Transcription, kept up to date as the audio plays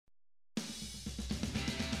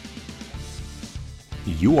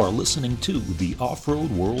You are listening to the Off-Road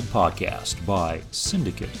World Podcast by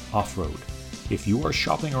Syndicate Off-Road. If you are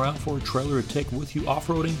shopping around for a trailer to take with you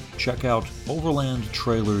off-roading, check out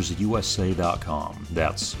overlandtrailersusa.com.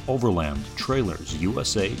 That's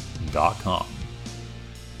overlandtrailersusa.com.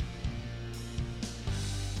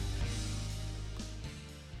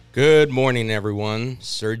 Good morning, everyone.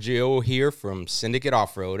 Sergio here from Syndicate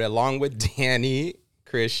Off-Road, along with Danny,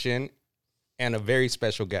 Christian, and a very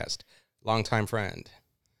special guest, longtime friend.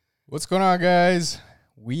 What's going on, guys?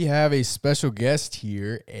 We have a special guest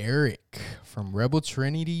here, Eric from Rebel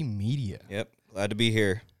Trinity Media. Yep, glad to be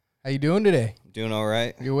here. How you doing today? Doing all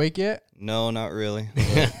right? You awake yet? No, not really.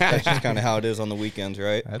 That's just kind of how it is on the weekends,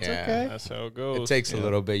 right? That's Yeah. okay. That's how it goes. It takes a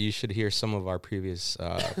little bit. You should hear some of our previous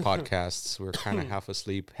podcasts. We're kind of half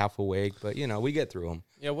asleep, half awake, but, you know, we get through them.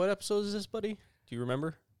 Yeah, what episode is this, buddy? Do you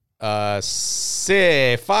remember? 5.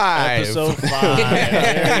 Episode 5.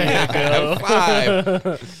 There you go.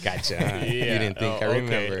 5. Gotcha. Yeah. You didn't think I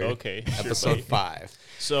remember. Okay. Sure, Episode buddy. 5.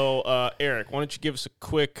 So, Eric, why don't you give us a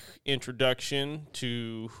quick introduction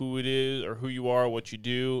to who it is or who you are, what you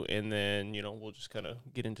do, and then, you know, we'll just kind of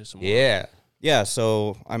get into some more. Yeah. Yeah,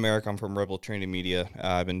 so I'm Eric. I'm from Rebel Trinity Media.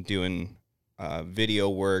 I've been doing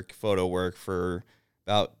video work, photo work for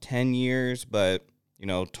about 10 years, but, you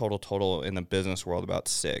know, total in the business world, about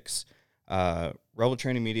 6. Rebel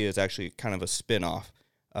Trinity Media is actually kind of a spin-off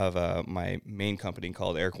of my main company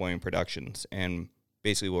called Eric William Productions. And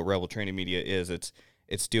basically what Rebel Trinity Media is, it's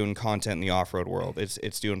doing content in the off-road world.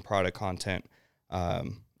 It's doing product content.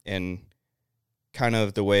 And kind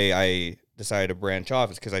of the way I decided to branch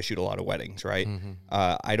off is because I shoot a lot of weddings, right? Mm-hmm.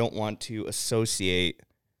 I don't want to associate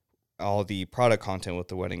all the product content with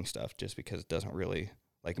the wedding stuff just because it doesn't really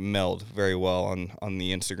like meld very well on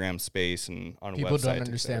the Instagram space and on People websites. don't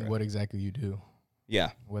understand what exactly you do,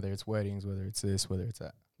 Yeah, whether it's weddings, whether it's this, whether it's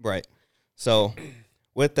that. right. So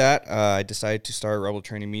with that, I decided to start Rebel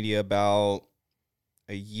Training Media about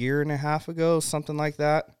a year and a half ago, something like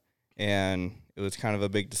that. And it was kind of a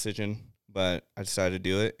big decision, but I decided to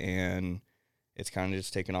do it, and it's kind of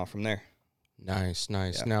just taken off from there. Nice.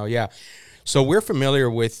 Yeah. Now, yeah. So we're familiar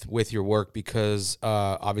with your work because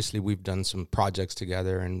obviously we've done some projects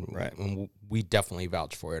together, and, Right. and we definitely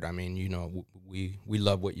vouch for it. I mean, you know, we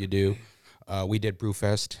love what you do. We did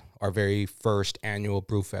Brewfest, our very first annual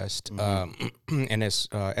Brewfest, and it's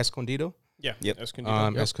Escondido. Yeah. Yep.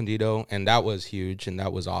 Escondido. Escondido, and that was huge, and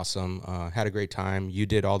that was awesome. Had a great time. You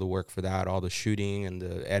did all the work for that, all the shooting and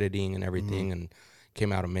the editing and everything, and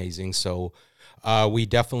came out amazing. So we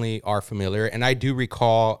definitely are familiar. And I do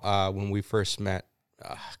recall when we first met,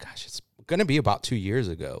 it's going to be about 2 years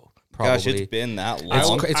ago, probably. Gosh, it's been that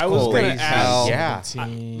long. It's I was crazy. gonna ask- Yeah.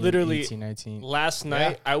 17, literally, 18, 19. Last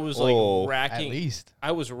night, I was Oh. like At racking. least.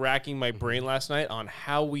 I was racking my brain last night on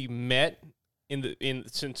how we met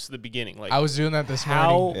since the beginning. Like I was doing that this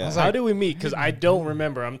how morning. I was how like, did we meet? Because I don't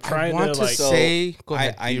remember. I'm I trying want to to like. say, go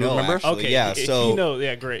ahead. I Do you know, remember? actually. Okay, yeah, if so you know,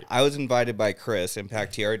 yeah, great. I was invited by Chris,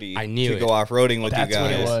 Impact TRD, I knew to it. go off-roading with That's you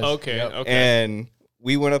what it guys. was. Okay, Yep. okay. And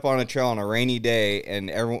we went up on a trail on a rainy day, and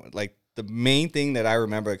everyone, like, the main thing that I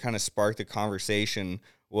remember that kind of sparked the conversation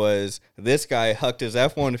was this guy hucked his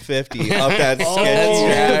F-150 up that sketchy part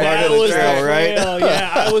that of the was trail, the right? trail.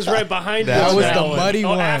 Yeah, I was right behind you. that on was that the one. muddy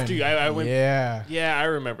one. After you, I went. Yeah. Yeah, I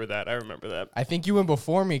remember that. I remember that. I think you went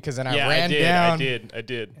before me because then I Yeah, ran I did. down. I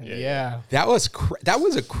did. Yeah. That was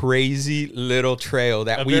a crazy little trail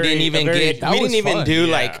that A we very- didn't a even very- get. That We was didn't even fun. do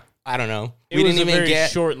Yeah. like, I don't know. It We was didn't a even very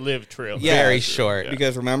get short-lived trail. Yeah. very short.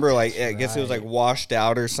 Because remember, like, I guess it was like washed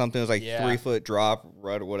out or something. It was like Yeah. 3-foot drop,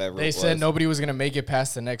 rut, or whatever. They it said was. nobody was going to make it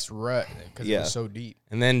past the next rut because it Yeah. was so deep.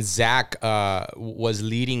 And then Zach was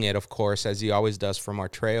leading it, of course, as he always does from our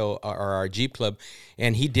trail or our Jeep Club.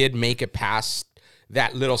 And he did make it past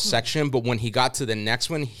that little section. But when he got to the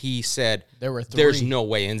next one, he said, There were 3. there's no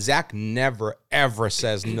way. And Zach never, ever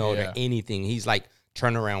says no Yeah. to anything. He's like,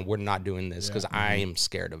 turn around. We're not doing this because I am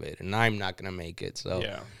scared of it and I'm not going to make it. So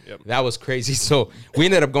Yeah. Yep. that was crazy. So we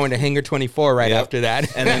ended up going to Hangar 24 right Yep. after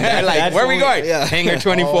that. And then like, that's where are we when we- going? yeah. Hangar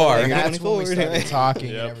 24. Hangar That's when we 24. started talking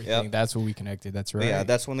Yep. and everything. Yep. That's when we connected. That's right. But yeah,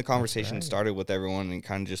 that's when the conversation started with everyone and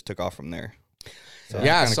kind of just took off from there. So it's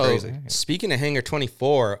Yeah, kinda so crazy. speaking of Hangar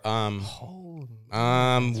 24,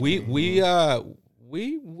 we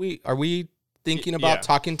are we thinking about Yeah.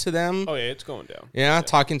 talking to them? Oh yeah, it's going down. Yeah,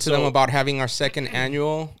 talking to them So- about having our second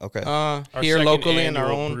annual Okay. Our here second locally in our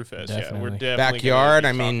annual own Brewfest. Yeah, Definitely. we're definitely backyard.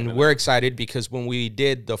 I gonna be talking mean, to we're them. excited because when we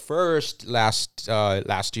did the first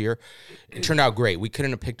last year, it turned out great. We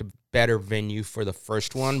couldn't have picked a better venue for the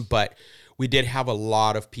first one, but we did have a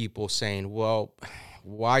lot of people saying, "Well,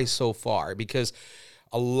 why so far?" Because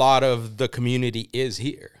a lot of the community is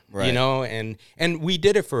here, you Right. know, and we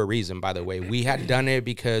did it for a reason, by the way. We had done it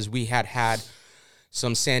because we had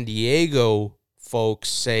some San Diego folks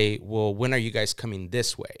say, well, when are you guys coming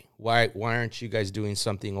this way? Why aren't you guys doing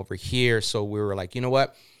something over here? So we were like, you know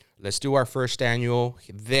what? Let's do our first annual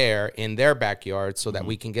there in their backyard so that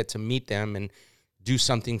we can get to meet them and do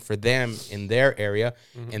something for them in their area.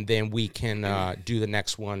 And then we can do the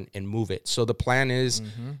next one and move it. So the plan is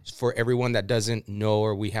for everyone that doesn't know,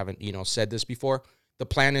 or we haven't, said this before, the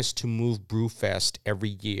plan is to move Brewfest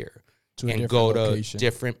every year To a and different go location.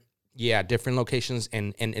 to different locations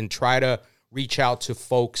and try to reach out to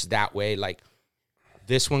folks that way. Like,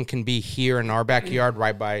 this one can be here in our backyard,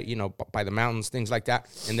 right by, by the mountains, things like that.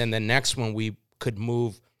 And then the next one we could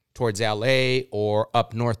move towards LA or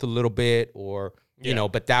up north a little bit, or,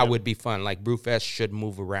 but that would be fun. Like, Brewfest should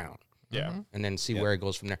move around. Yeah. And then see where it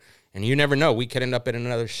goes from there. And you never know. We could end up in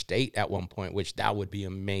another state at one point, which that would be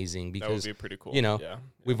amazing because, That would be pretty cool. Yeah.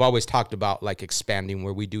 we've always talked about like expanding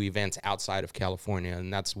where we do events outside of California.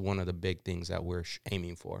 And that's one of the big things that we're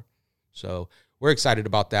aiming for. So we're excited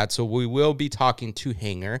about that. So we will be talking to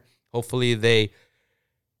Hanger. Hopefully they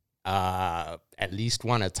at least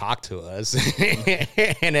want to talk to us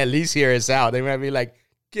and at least hear us out. They might be like,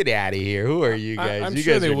 get out of here. Who are you guys? I'm you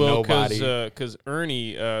sure guys they are will, nobody. because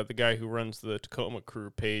Ernie, the guy who runs the Tacoma Crew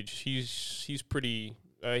page, he's pretty.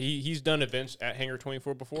 He's done events at Hangar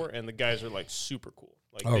 24 before, and the guys are like super cool.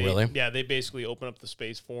 Like, really? Yeah, they basically open up the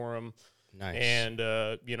space for him. Nice. And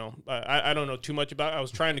I don't know too much about it. I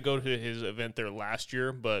was trying to go to his event there last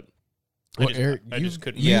year, but Well, I Eric, just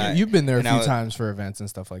couldn't. Yeah. you've been there a And few I- times for events and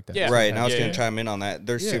stuff like that. Yeah. Right, and I was Yeah, going yeah. to chime in on that.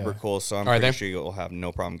 They're Yeah. super cool, so I'm Are pretty they? sure you'll have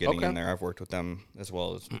no problem getting Okay. in there. I've worked with them as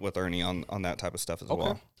well as with Ernie on that type of stuff as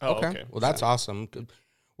well. Oh, Okay. Well, that's awesome.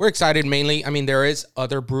 We're excited mainly. I mean, there is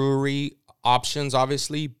other brewery options,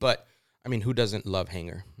 obviously, but I mean, who doesn't love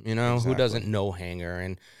Hanger? Who Exactly. doesn't know Hanger?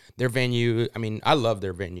 And their venue, I mean, I love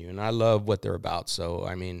their venue and I love what they're about. So,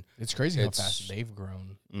 I mean, It's crazy how It's- fast they've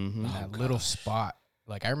grown Mm-hmm. in that little spot.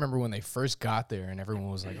 Like, I remember when they first got there and everyone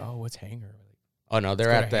was like, oh, what's Hanger? oh no, they're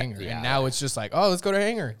Go at to that. Hanger. Yeah. And now it's just like, oh, let's go to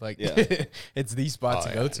Hanger. Like, Yeah. it's the spot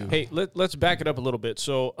to go to. Hey, let's back it up a little bit.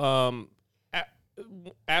 So,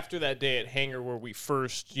 after that day at Hangar where we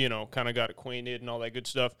first, kind of got acquainted and all that good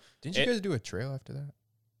stuff. Didn't you guys do a trail after that?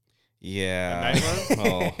 Yeah. A night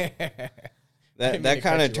Oh. Maybe That I kind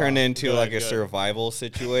cut of you turned off. into Good, like a good. survival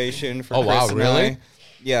situation for Oh, wow, Chris and really? I.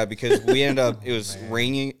 Yeah, because we ended up, it was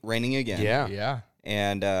raining again. Yeah. Yeah.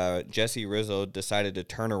 And Jesse Rizzo decided to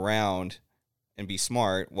turn around and be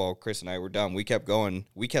smart while Chris and I were done. We kept going.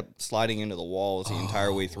 We kept sliding into the walls the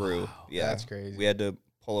entire way through. Yeah. That's crazy. We had to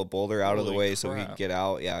pull a boulder out of the Holy way so he crap. could get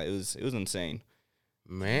out. Yeah, it was insane.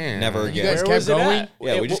 Man. Never You again. guys Where kept was it going? at?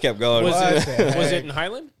 Yeah, we It- just kept going. Was What it, the was heck? it in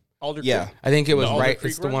Highland? Alder Yeah. Creek? I think it was The Alder right. Creek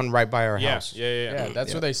It's the run? one right by our Yeah, house. yeah. Yeah, that's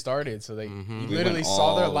Yeah. where they started. So they Mhm. you We literally went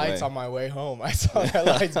saw their all the lights way. on my way home. I saw their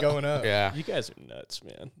lights going up. Yeah. You guys are nuts,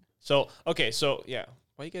 man. So, okay, so, yeah.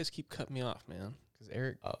 Why you guys keep cutting me off, man? Because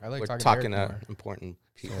Eric, I like We're talking talking to Eric more. important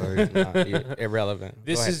people. Not irrelevant. Go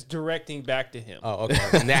This ahead. is directing back to him. Oh,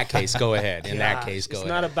 okay. In that case, go ahead. In that Gosh, case, go it's ahead.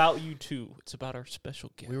 not about you two. It's about our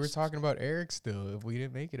special guest. We were talking about Eric still. If we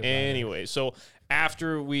didn't make it about it. Anyway, so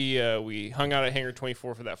after we hung out at Hangar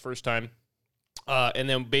 24 for that first time, and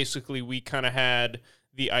then basically we kind of had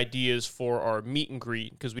the ideas for our meet and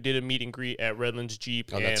greet because we did a meet and greet at Redlands Jeep,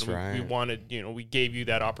 Oh, and that's we right. wanted, we gave you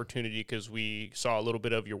that opportunity because we saw a little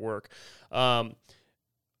bit of your work.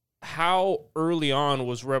 How early on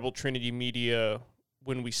was Rebel Trinity Media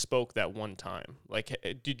when we spoke that one time? Like,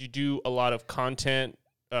 did you do a lot of content?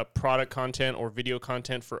 Product content or video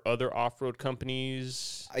content for other off-road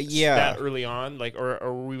companies Yeah. that early on, like, or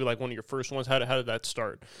were we like one of your first ones? How did that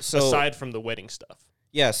start? So Aside from the wedding stuff.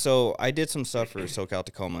 yeah, so I did some stuff for SoCal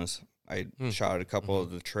Tacomas. I shot a couple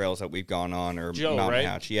of the trails that we've gone on, or Joe, Mountain right?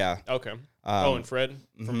 Hatch. Yeah, Okay. And Fred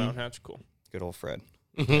from mhm. Mountain Hatch. Cool. good old Fred.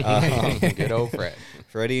 Good old Fred.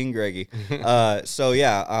 Freddie and Greggy. So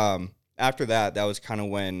yeah, after that was kind of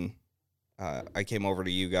when I came over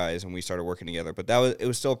to you guys and we started working together. But it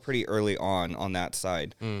was still pretty early on that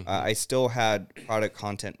side. I still had product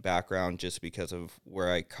content background just because of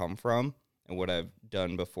where I come from and what I've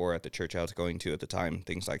done before at the church I was going to at the time,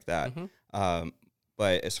 things like that.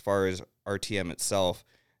 But as far as RTM itself,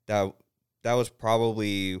 that was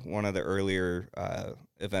probably one of the earlier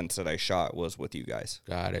events that I shot was with you guys.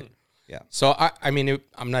 Got it. Yeah. So, I mean,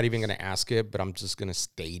 I'm not even going to ask it, but I'm just going to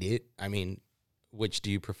state it. I mean, which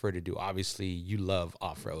do you prefer to do? Obviously, you love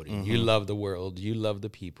off-roading. You love the world. You love the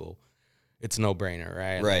people. It's a no-brainer,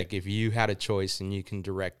 right? Right. Like, if you had a choice and you can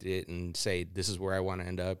direct it and say, this is where I want to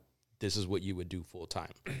end up, this is what you would do full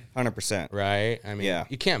time, 100%. right? I mean, Yeah.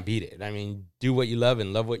 you can't beat it. I mean, do what you love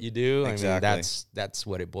and love what you do. Exactly. I mean, that's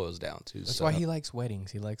what it boils down to. That's so. why he likes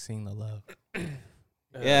weddings. He likes seeing the love.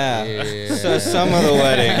 Yeah. Yeah. So some of the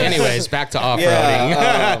weddings. Anyways, back to off-roading.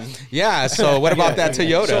 Yeah, Yeah, so what about that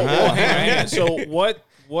Toyota? So, huh? well, hang on. So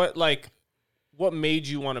what made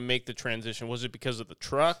you want to make the transition? Was it because of the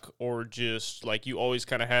truck, or just like you always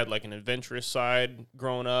kind of had like an adventurous side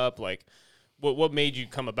growing up? Like, what made you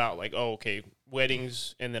come about? Like, oh, okay,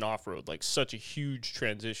 weddings and then off road, like such a huge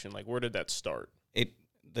transition. Like, where did that start?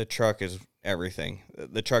 The truck is everything.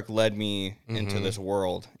 The truck led me into Mm-hmm. this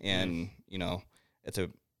world, and you know, it's a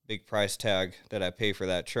big price tag that I pay for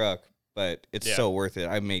that truck, but it's Yeah. so worth it.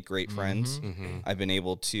 I've made great friends. Mm-hmm. I've been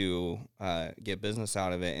able to get business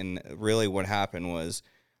out of it, and really, what happened was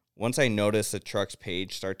once I noticed the truck's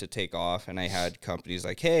page start to take off, and I had companies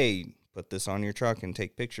like, "Hey, put this on your truck and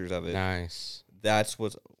take pictures of it." Nice. That's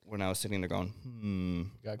when I was sitting there going,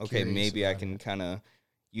 Got okay, curious maybe I about can kind of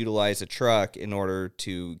utilize a truck in order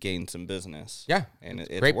to gain some business. Yeah, And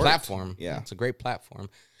it's great worked. platform. Yeah. It's a great platform.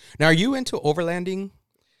 Now, are you into overlanding?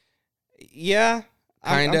 Yeah.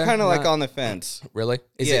 I'm Kinda, kind of like not- on the fence. Really?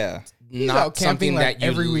 Is Yeah. it He's not out camping something like that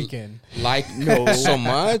you every weekend. like so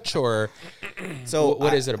much, or So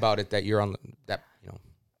what is it about it that you're on that, you know?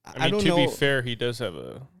 I mean, I don't to know. be fair, he does have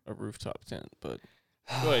a rooftop tent, but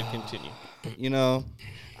go ahead, continue. You know,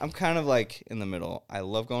 I'm kind of like in the middle. I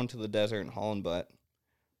love going to the desert and hauling butt,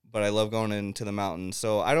 but I love going into the mountains.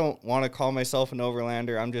 So I don't want to call myself an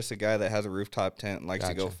overlander. I'm just a guy that has a rooftop tent and likes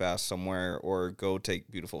to go Gotcha. fast somewhere or go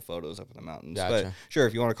take beautiful photos up in the mountains. But Gotcha. sure,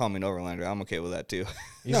 if you want to call me an overlander, I'm okay with that too.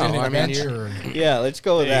 He's No, an I mean, you're- adventurer. Yeah, let's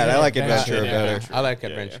go with Yeah, that. I like adventure, adventure yeah. better. I like Yeah,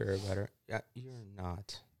 adventure better. Yeah, you're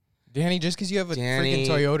not. Danny, just because you have a Danny, freaking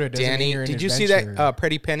Toyota doesn't mean Danny, you're an did you see that adventurer.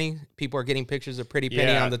 Pretty Penny? People are getting pictures of Pretty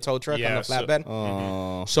Penny Yeah. on the tow truck on Yeah, the so- flatbed.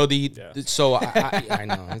 Oh, So Yeah. so I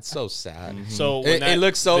know it's so sad. So when It that-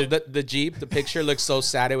 looks so the Jeep, the picture looks so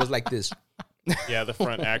sad. It was like this. yeah, the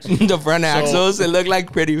front axle. The front axles, it looked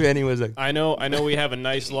like Pretty Penny was like. I know we have a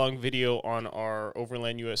nice long video on our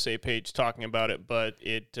Overland USA page talking about it, but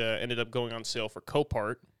it ended up going on sale for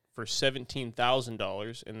Copart for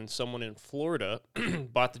 $17,000, and then someone in Florida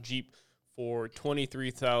bought the Jeep for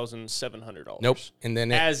 $23,700. Nope. And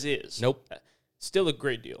then As is. Nope. Still a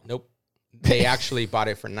great deal. Nope. They actually bought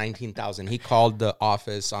it for $19,000. He called the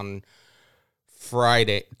office on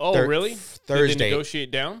Friday. Oh, really? Did they Thursday.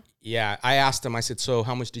 negotiate down? Yeah, I asked him. I said, "So,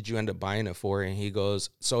 how much did you end up buying it for?" And he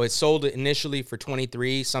goes, "So it sold initially for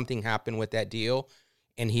 23. Something happened with that deal,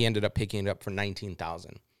 and he ended up picking it up for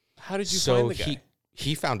 19,000." How did you So find the guy?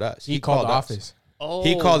 he found us. He called the us. office. Oh,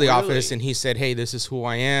 He called the really? office and he said, "Hey, this is who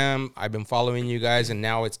I am. I've been following you guys, and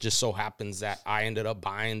now it just so happens that I ended up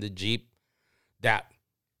buying the Jeep that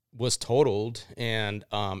was totaled, and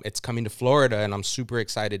it's coming to Florida, and I'm super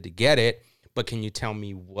excited to get it. But can you tell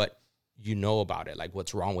me what you know about it? Like,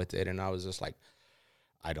 what's wrong with it?" And I was just like,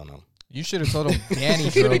 "I don't know." You should have told him Danny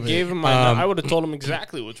Should drove have gave it. him my. I would have told him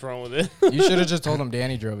exactly what's wrong with it. You should have just told him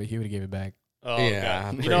Danny drove it. He would have gave it back. Oh, Yeah,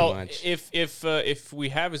 God. pretty You know, much. if we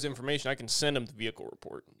have his information, I can send him the vehicle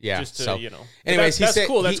report. Yeah, just to so- you know. Anyways, that's he said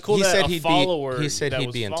cool. That's cool. He that said a he'd follower. be. He said that he'd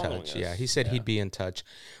was be in following touch. us. Yeah, he said he'd be in touch.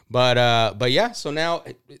 But yeah. So now,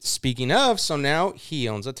 speaking of, so now he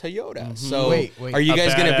owns a Toyota. So Wait. are you A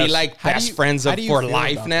guys gonna be badass. like How do best you- friends how of do you for feel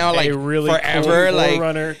life about now? that? Like A really forever? cool Like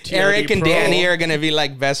 4Runner TRD Eric and Pro. Danny are gonna be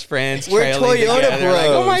like best friends. We're trailing Toyota together. Like,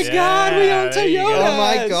 oh my bros. God, we Yeah, own there you go. Toyota. Oh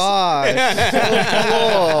my gosh.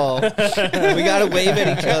 So cool. We gotta wave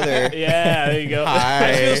at each other. Yeah, there you go. Hi.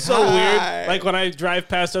 I feel so Hi. weird. Like when I drive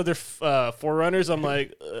past other Forerunners, I'm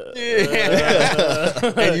like,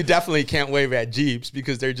 And you definitely can't wave at Jeeps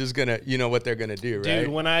because they're just gonna, you know what they're gonna do, right? dude.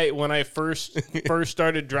 When I first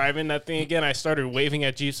started driving that thing again, I started waving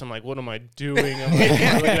at Jeeps. I'm like, what am I doing? I'm like,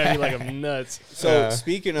 they're looking at me like I'm nuts. So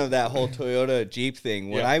speaking of that whole Toyota Jeep thing,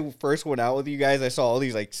 when Yeah. I first went out with you guys, I saw all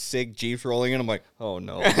these like sick Jeeps rolling in. I'm like, oh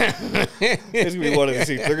no, it's gonna be one of the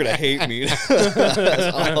seats. They're gonna hate me.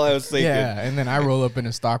 That's all I was thinking. Yeah, and then I roll up in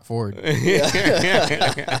a stock Ford. Yep.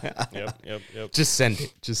 Just send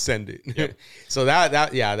it. Just send it. So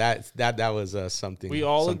that was something. We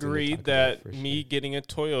all something to agreed talk that about for me getting a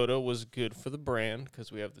Toyota was good for the brand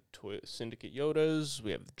because we have the Syndicate Yodas,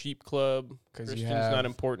 we have the Jeep Club. 'Cause you Christian's have- not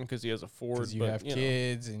important because he has a Ford. Because you but, have know.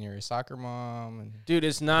 kids and you're a soccer mom. And Dude,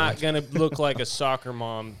 it's not gonna look like a soccer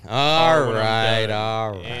mom. All car when I'm right, done.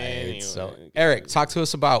 all right. Anyway. So, Eric, talk to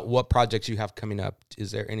us about what projects you have coming up.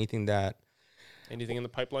 Is there anything that Anything in the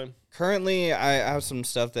pipeline? Currently, I have some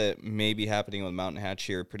stuff that may be happening with Mountain Hatch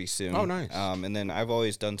here pretty soon. Oh, nice. And then I've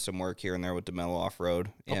always done some work here and there with DeMello Off-Road.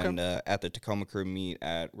 Okay. And at the Tacoma Crew meet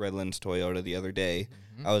at Redlands Toyota the other day,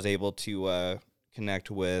 I was able to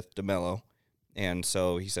connect with DeMello. And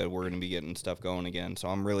so he said we're going to be getting stuff going again. So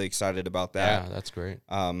I'm really excited about that. Yeah, that's great.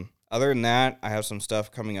 Other than that, I have some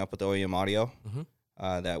stuff coming up with OEM Audio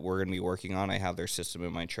that we're going to be working on. I have their system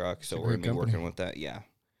in my truck, so we're going to be working with that. Yeah.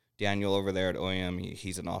 Daniel over there at OEM,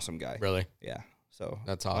 he's an awesome guy. Really? Yeah. So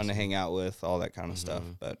That's fun awesome. to hang out with, all that kind of stuff.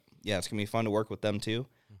 But yeah, it's going to be fun to work with them too.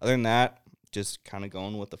 Other than that, just kind of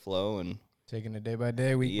going with the flow and Taking it day by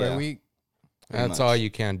day, week by Yeah. week. pretty That's much. all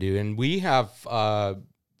you can do. And we have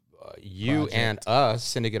you Project. and us,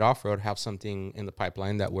 Syndicate Off-Road, have something in the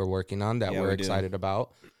pipeline that we're working on that Yeah, we're we do. excited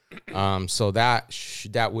about. So that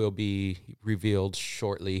that will be revealed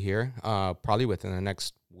shortly here, probably within the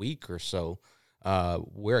next week or so.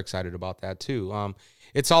 We're excited about that too.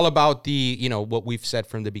 It's all about the, what we've said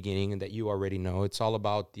from the beginning and that you already know. It's all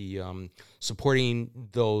about the supporting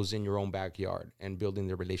those in your own backyard and building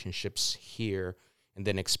the relationships here and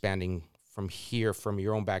then expanding from here, from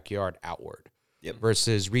your own backyard outward. Yep.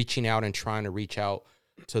 Versus reaching out and trying to reach out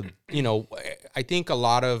to, I think a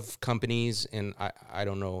lot of companies, and I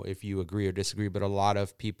don't know if you agree or disagree, but a lot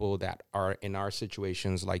of people that are in our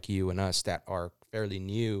situations like you and us that are fairly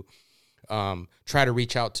new, try to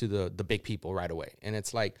reach out to the big people right away. And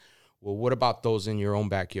it's like, well, what about those in your own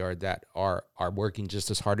backyard that are working just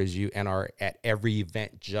as hard as you and are at every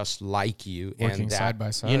event just like you? Working and that, side by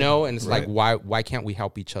side. And it's Right. like, why can't we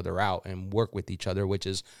help each other out and work with each other, which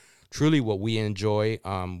is truly what we enjoy,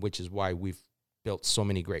 which is why we've built so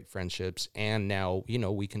many great friendships. And now,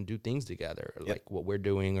 we can do things together, like what we're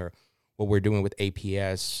doing or what we're doing with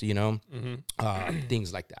APS,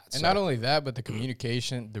 things like that. And not only that, but the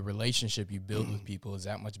communication, the relationship you build with people is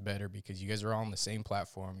that much better because you guys are all on the same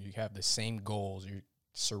platform. You have the same goals. You're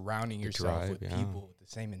surrounding yourself drive, with yeah. people with the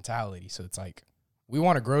same mentality. So it's like we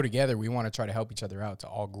want to grow together. We want to try to help each other out to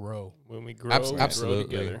all grow. When we grow, Absolutely. we grow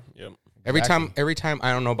together. Yep. Every time,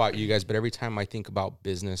 I don't know about you guys, but every time I think about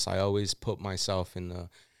business, I always put myself in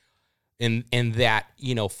that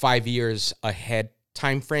 5 years ahead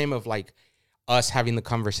time frame of like us having the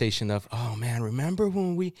conversation of, oh man, remember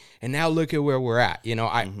when and now look at where we're at.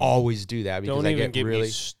 I always do that because Don't I even get get really me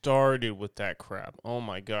started with that crap. Oh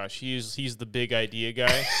my gosh, he's the big idea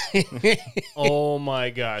guy. Oh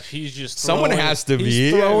my gosh, he's just Someone has to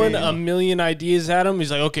he's be. throwing a million ideas at him.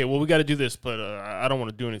 He's like, okay, well we got to do this, but I don't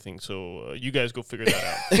want to do anything. So you guys go figure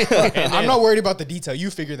that out. I'm not worried about the detail. You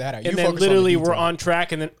figure that out. You And then focus literally on the we're detail. on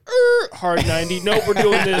track, and then hard 90. Nope, we're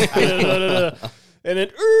doing this. And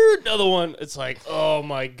then another one. It's like, oh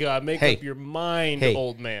my god, make Hey. up your mind, Hey.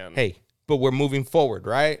 old man. Hey, but we're moving forward,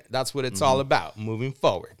 right? That's what it's all about, moving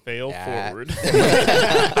forward. Fail forward.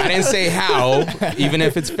 I didn't say how, even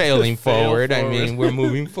if it's failing Fail forward. I forward. mean, we're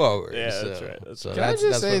moving forward. Yeah, so, that's right, that's so right. Can I that's,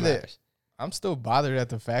 just that's say what that matters. I'm still bothered at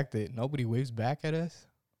the fact that nobody waves back at us?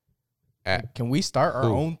 At Can we start our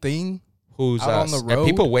who? own thing? Who's out on us? the And road?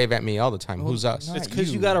 people wave at me all the time. Who's us? not It's because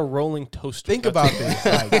you you. got a rolling toaster. Think That's about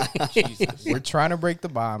it. this. Like, we're trying to break the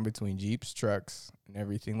bond between Jeeps, trucks, and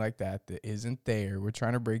everything like that isn't there. We're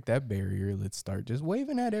trying to break that barrier. Let's start just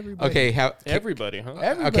waving at everybody. Okay, Everybody, huh?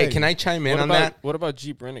 Everybody. okay. Can I chime in What on about that? what about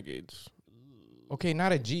Jeep Renegades? Okay,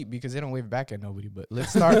 not a Jeep because they don't wave back at nobody. But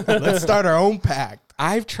let's start. let's start our own pact.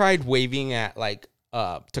 I've tried waving at like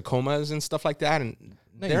Tacomas and stuff like that, and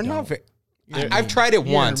No, you they're not don't. very. You're I've tried it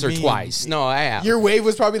You're once or mean. twice. No, I have. Your wave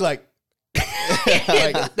was probably like.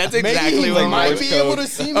 That's exactly maybe what you might mine be was. able to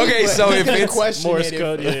see me. Okay, but so if it's question Morse it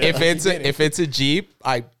code, yeah. If it's a Jeep,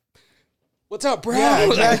 what's up, bro? Yeah,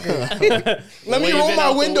 exactly. Let me roll Waving my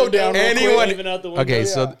out the window down. real quick. Anyone- Waving out the window. Okay,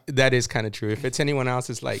 so that is kind of true. If it's anyone else,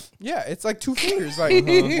 it's like, Yeah, it's like two fingers. Like,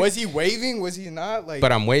 was he waving? Was he not? Like,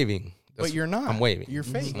 but I'm waving. but you're not. I'm waving. You're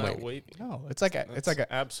fake. It's not waving. No, it's like a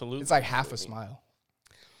Absolutely. it's like half a smile.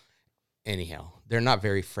 Anyhow, they're not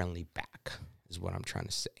very friendly back, is what I'm trying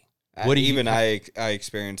to say. What do you even ha- I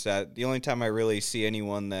experienced that. The only time I really see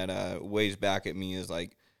anyone that waves back at me is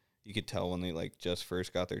like you could tell when they like just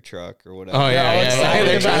first got their truck or whatever. Oh, yeah, excited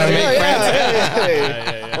They're trying to about make it.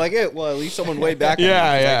 friends. Yeah. Like it. Well, at least someone waved back at me.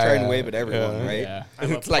 Yeah, 'cause yeah, I try and yeah. wave at everyone, Yeah. right? Yeah.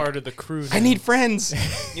 I'm a It's like, part of the crew. I now. need friends.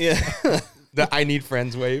 Yeah. The I need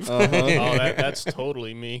friends wave. Oh, that's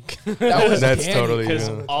totally me. That was That's candy. totally Because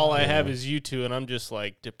Yeah. all I have is you two, and I'm just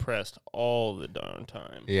like depressed all the darn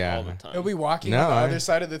time. Yeah. all the time. He'll be walking No, on the I- other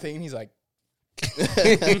side of the thing, and he's like,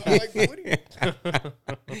 like, what are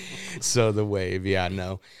you? So the wave, yeah,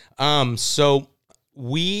 no. So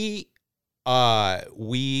we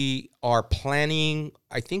are planning,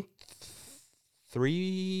 I think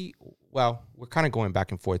well, we're kind of going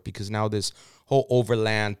back and forth because now this whole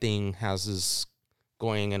overland thing has us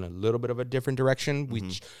going in a little bit of a different direction,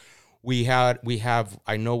 which we have,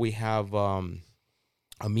 I know we have a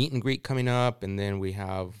meet and greet coming up, and then we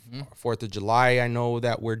have 4th of July. I know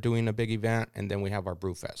that we're doing a big event, and then we have our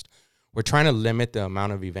Brew Fest. We're trying to limit the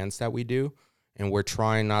amount of events that we do, and we're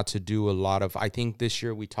trying not to do a lot of, I think this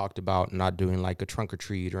year we talked about not doing like a trunk or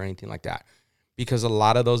treat or anything like that, because a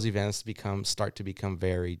lot of those events start to become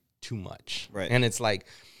very too much. Right. And it's like,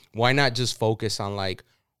 why not just focus on like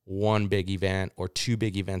one big event or 2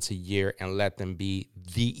 big events a year and let them be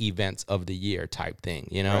the events of the year type thing,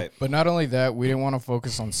 you know? Right. But not only that, we didn't want to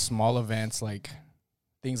focus on small events, like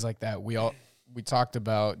things like that. We talked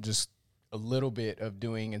about just a little bit of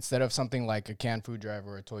doing, instead of something like a canned food drive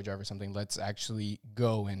or a toy drive or something, let's actually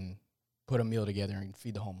go and put a meal together and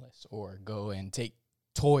feed the homeless, or go and take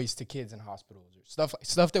toys to kids in hospitals, or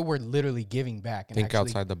stuff that we're literally giving back and Think actually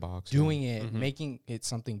outside the box. doing it, making it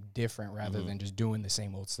something different rather than just doing the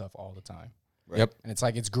same old stuff all the time. Right. Yep. And it's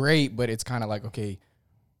like, it's great, but it's kind of like, okay,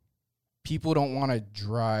 people don't want to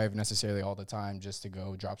drive necessarily all the time just to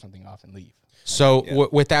go drop something off and leave. So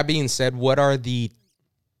with that being said, what are the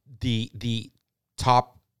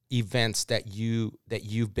top events that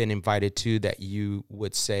you've been invited to that you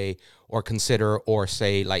would say or consider or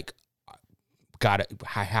say like,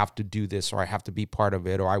 I have to do this, or I have to be part of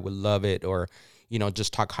it, or I would love it, or, you know,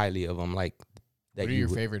 just talk highly of them, like that. What are your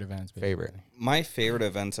favorite events? Favorite? My favorite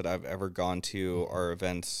events that I've ever gone to are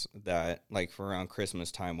events that, like, for around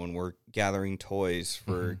Christmas time when we're gathering toys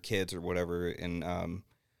for kids or whatever in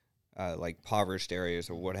like impoverished areas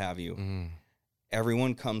or what have you.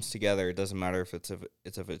 Everyone comes together. It doesn't matter if it's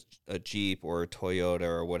a Jeep or a Toyota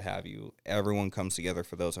or what have you. Everyone comes together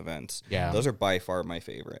for those events. Yeah, those are by far my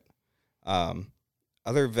favorite.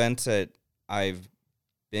 Other events that I've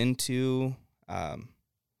been to,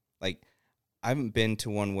 like, I haven't been to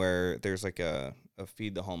one where there's like a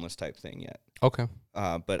feed the homeless type thing yet. Okay.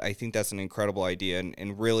 But I think that's an incredible idea,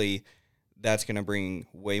 and really that's going to bring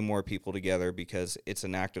way more people together because it's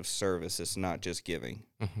an act of service. It's not just giving.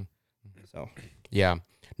 So, yeah,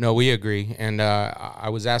 no, we agree. And I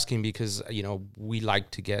was asking because, you know, we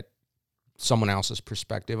like to get someone else's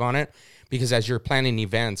perspective on it, because as you're planning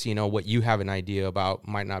events, you know, what you have an idea about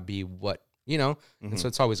might not be what, you know, and so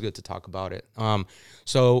it's always good to talk about it.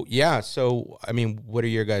 So I mean, what are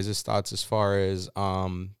your guys' thoughts as far as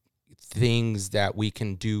things that we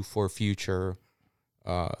can do for future?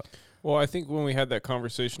 Well, I think when we had that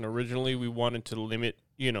conversation originally, we wanted to limit,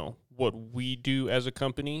 you know, what we do as a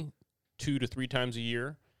company 2 to 3 times a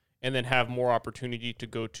year, and then have more opportunity to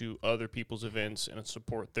go to other people's events and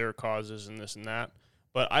support their causes and this and that.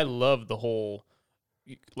 But I love the whole,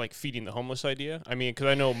 like, feeding the homeless idea. I mean, because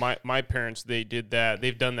I know my parents, they did that.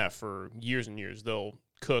 They've done that for years and years. They'll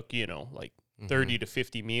cook, you know, like 30 to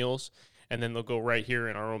 50 meals, and then they'll go right here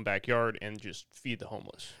in our own backyard and just feed the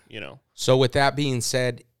homeless, you know. So with that being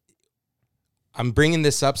said, I'm bringing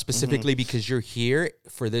this up specifically because you're here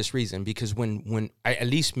for this reason. Because when at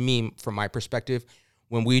least me, from my perspective,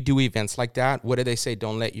 when we do events like that, what do they say?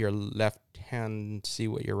 Don't let your left hand see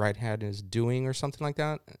what your right hand is doing, or something like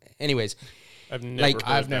that. Anyways, I've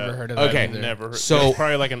never heard of that. Okay, Never heard. So There's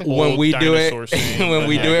probably like an old when we do it, dinosaur saying, when but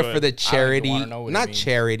we yeah, do go it ahead. for the charity, wanna know what it not means.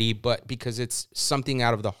 charity, but because it's something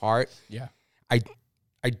out of the heart. Yeah.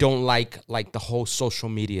 I don't like the whole social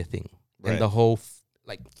media thing Right. and the whole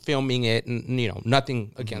like filming it, and, you know,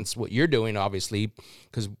 nothing against what you're doing, obviously,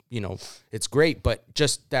 because, you know, it's great, but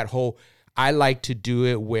just that whole, I like to do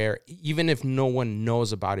it where even if no one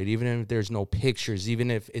knows about it, even if there's no pictures, even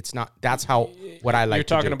if it's not, that's how, what I like You're to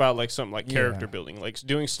talking do. about like something like character building, like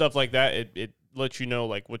doing stuff like that. It lets you know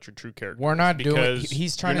like what your true character. We're not is, doing. because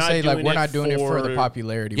He's trying you're to not say like doing we're not doing it for the for-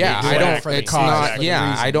 popularity. Yeah, We're I doing don't. it for the It's cause, not. for the Yeah,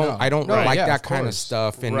 reason. I don't. I don't No, like yeah, that of kind of course.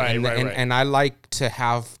 stuff, and Right, and, right, and, right. and I like to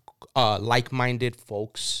have like-minded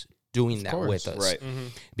folks doing that course. with us, Right.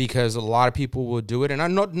 because a lot of people will do it, and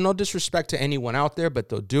I'm no disrespect to anyone out there, but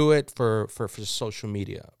they'll do it for social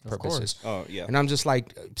media purposes. oh yeah. And I'm just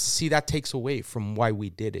like, see, that takes away from why we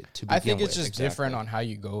did it to begin I think it's with. just different on how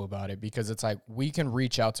you go about it, because it's like we can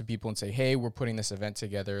reach out to people and say, hey, we're putting this event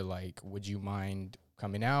together. Like, would you mind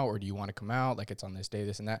coming out, or do you want to come out? Like, it's on this day,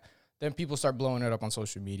 this and that. Then people start blowing it up on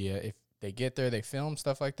social media. If they get there, they film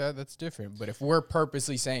stuff like that, that's different. But if we're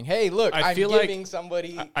purposely saying, hey, look, I I'm feel like- giving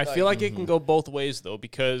somebody. I feel like it can go both ways though,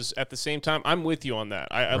 because at the same time, I'm with you on that.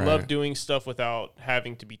 I love doing stuff without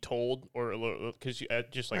having to be told, or because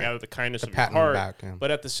just like out of the kindness of your pat on the heart. back, yeah.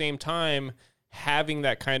 But at the same time, having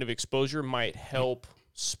that kind of exposure might help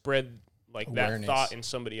spread like Awareness. that thought in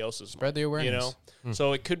somebody else's Spread the mind, awareness. You know,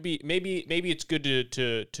 so it could be maybe it's good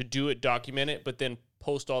to do it, document it, but then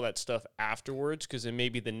post all that stuff afterwards, because then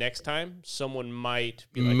maybe the next time someone might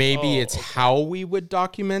be like, Maybe oh, it's okay. how we would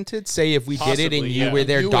document it. Say if we did it and Possibly, you yeah. were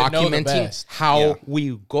there You would know the documenting best. how Yeah.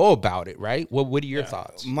 we go about it, right? What are your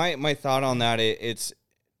thoughts? My thought on that, it's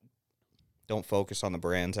don't focus on the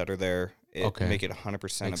brands that are there. Okay. Make it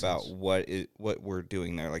 100% Makes about sense. what we're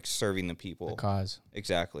doing there, like serving the people. The cause.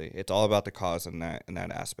 Exactly. It's all about the cause in that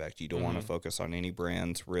aspect. You don't want Mhm. to focus on any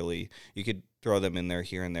brands really. You could throw them in there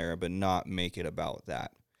here and there, but not make it about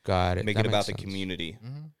that. Got it. Make That it about makes the sense. community.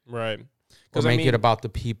 Right. Or 'Cause make it about the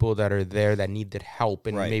people that are there that needed help,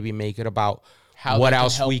 and Right. maybe make it about How what they can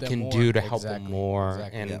else help we them can more. do to help them Exactly. more,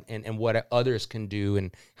 Exactly. and what others can do and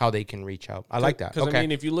how they can reach out. I like that. Because Okay. I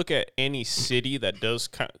mean, if you look at any city that does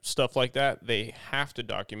stuff like that, they have to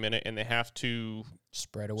document it and they have to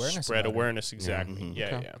Spread awareness. spread about it. awareness. Exactly. Mhm.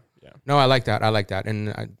 Yeah, Okay. yeah. No, I like that. I like that.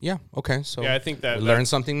 And yeah, okay. So Yeah, I think that we learned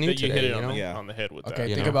something new that you today. hit it You on, know? the, Yeah. on the head with Okay,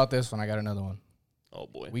 You think know? about this one. I got another one. that. Oh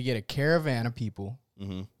boy. We get a caravan of people.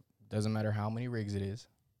 Mm-hmm. Doesn't matter how many rigs it is.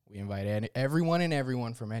 We invite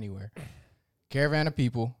everyone from anywhere. Caravan of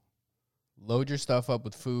people. Load your stuff up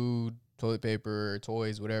with food, toilet paper,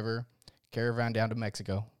 toys, whatever. Caravan down to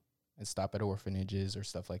Mexico and stop at orphanages or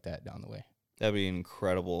stuff like that down the way. That'd be an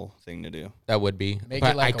incredible thing to do. That would be. Make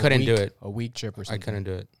But it like I couldn't do it. a week trip or I something. couldn't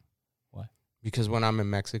do it. Why? Because when I'm in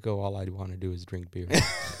Mexico, all I want to do is drink beer.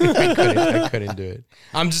 I couldn't do it.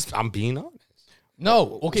 I'm being honest.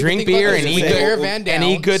 No, okay. Drink but think beer about and this. eat We good- caravan down, and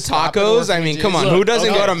eat good stop at tacos. I mean, come on, orphanages. who doesn't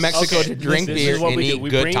okay, go to Mexico okay, to drink this beer is what and we do. eat We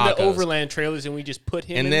good bring tacos? the overland trailers and we just put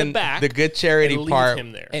him And in then the back the good charity and leave part,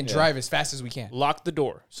 him there. And drive as fast as we can. Lock the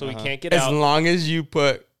door so he can't get as out. long as you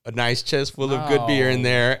put a nice chest full of good beer in No.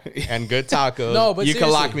 there and good tacos, No, but you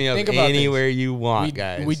can lock seriously, me up think about anywhere you want, we,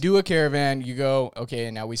 guys. we do a caravan. You go, okay,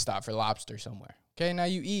 and now we stop for lobster somewhere. Okay, now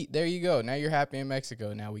you eat. There you go. Now you're happy in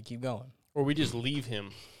Mexico. Now we keep going. Or we just leave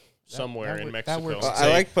him somewhere in Mexico. that works. and I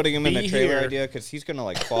say, like putting him in the "Be trailer here." idea because he's gonna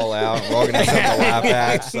like fall out. And we're all gonna have to laugh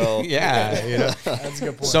at. So Yeah, you know. That's a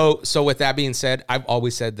good point. So with that being said, I've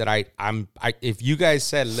always said that I'm if you guys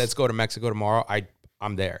said let's go to Mexico tomorrow,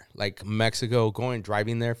 I'm there. Like Mexico,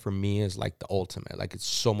 driving there for me is like the ultimate. Like it's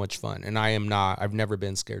so much fun, and I've never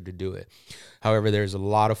been scared to do it. However, there's a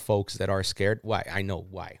lot of folks that are scared. Why? I know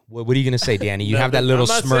why. What are you gonna say, Danny? You have that little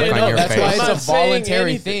I'm not smirk saying on no, your That's face. why I'm it's not a saying voluntary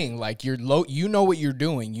anything. thing. Like you know what you're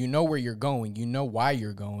doing. You know where you're going. You know why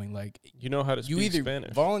you're going. Like You know how to you speak either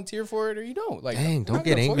Spanish. volunteer for it or you don't. Like, Dang, we're don't not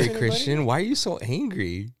get gonna force angry, anybody. Christian. Why are you so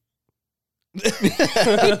angry? That's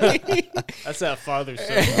that father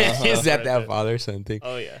son. Is that right that there. father son thing?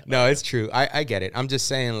 Oh yeah. No, it's true. I get it. I'm just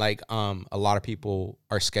saying, like, a lot of people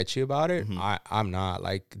are sketchy about it. I'm not.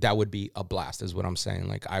 Like, that would be a blast, is what I'm saying.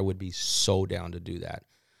 Like, I would be so down to do that.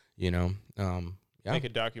 You know, yeah. Make a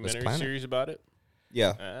documentary plan it. series about it.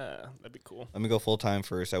 yeah, That'd be cool. let me go full time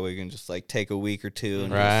first. That way we can just like take a week or two.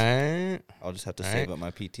 And Right? I'll just have to Right. save up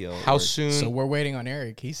my PTO. How or- soon? So we're waiting on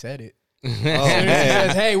Eric. He said it. Oh He man.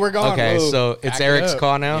 says, "Hey, we're gone." okay, Whoa. so Pack it's it Eric's up.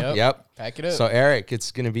 call now. Yep. Pack it up. So Eric,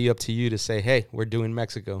 it's gonna be up to you to say, "Hey, we're doing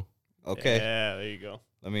Mexico." Okay. Yeah, there you go.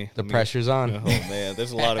 Let me. The let me- pressure's on. Oh man,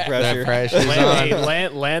 there's a lot of The pressure. pressure's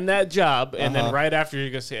Land, on. land that job, and then Uh-huh. right after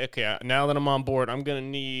you're gonna say, okay, now that I'm on board, I'm gonna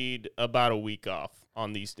need about a week off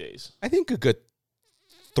on these days. I think a good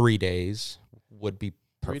 3 days would be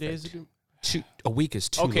 3 perfect. days to do. A week is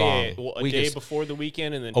too Okay, long. well, a Week day is- before the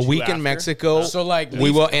weekend, and then a 2 week after. in Mexico. So like we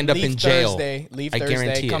will end up leave in jail. Thursday, leave I Thursday,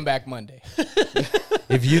 guarantee come it. back Monday.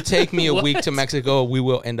 If you take me a week What? to Mexico, we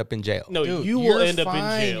will end up in jail. No, Dude, you will you're end up in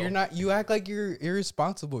fine. jail. You're not. You act like you're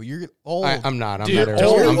irresponsible. You're old. I'm not. I'm Dude, not.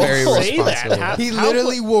 don't irresponsible. I'm very say that. responsible. How- He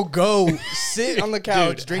literally will go sit on the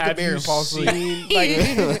couch, Dude, drink a have beer, you and fall asleep. seen-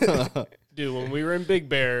 Like, Dude, when we were in Big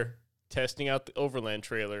Bear testing out the overland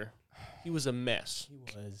trailer, he was a mess.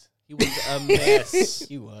 He was a mess.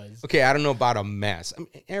 he was. Okay, I don't know about a mess. I mean,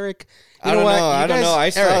 Eric, I you don't know what? know. You I don't guys- know. I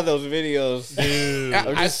saw Eric, those videos. Dude,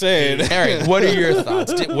 I'm just saying. Eric, what are your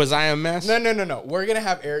thoughts? Was I a mess? No. We're gonna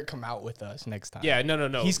have Eric come out with us next time. yeah,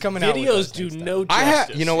 no. He's coming out with Videos us do next time. no I justice.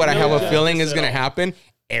 have. You know what? I No have a justice feeling is at going to all. happen.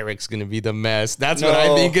 Eric's going to be the mess. That's what I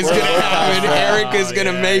No, think is bro. going to happen. Oh, Eric is going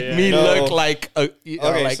to yeah, make yeah, me yeah. look No. like a. You know,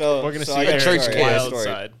 Okay, like, so We're gonna so see I got a church Eric's kid. I got a wild story.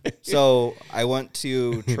 side. So I went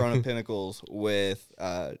to Trona Pinnacles with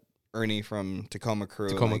Ernie from Tacoma Crew.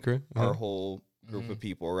 Tacoma like, Crew? Our Uh-huh. whole group of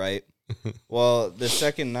people, right? Well, the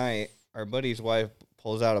second night, our buddy's wife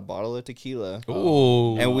pulls out a bottle of tequila.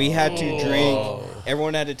 Ooh. And we had to drink.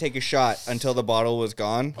 Everyone had to take a shot until the bottle was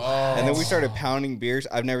gone. And then we started pounding beers.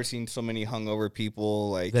 I've never seen so many hungover people.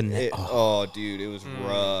 Like, oh, dude, it was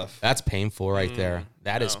rough. That's painful right there.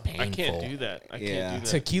 That is No, painful. I can't do that. I Yeah. can't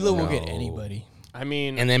do that. Tequila will get No. anybody. I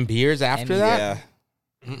mean, And then beers after that? Yeah.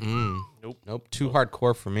 Nope. Too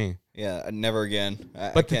hardcore for me. Yeah, never again.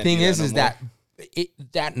 But the thing is that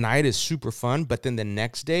that night is super fun, but then the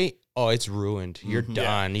next day, it's ruined. You're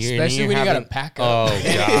done. Especially when you got to pack up. Oh,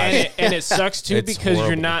 God. and it sucks, too, It's because you're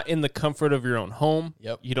horrible. not in the comfort of your own home.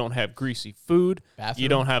 Yep. You don't have greasy food. Bathroom. You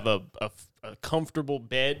don't have a comfortable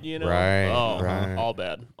bed, you know? Right, Oh, right. all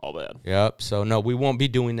bad. All bad. Yep. So, no, we won't be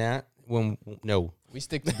doing that. No. We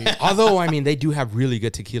stick to beer. Although, I mean, they do have really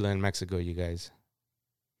good tequila in Mexico, you guys.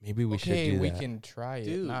 Maybe we should Okay, do we that. can try it.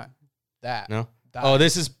 Dude. Not that. No? That. Oh,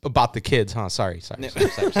 this is about the kids, huh? Sorry.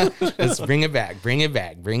 Let's bring it back. Bring it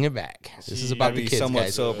back. This is about the be kids, somewhat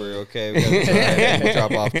guys. sober, okay? We gotta try and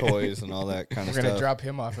drop off toys and all that kind of We're stuff. gonna drop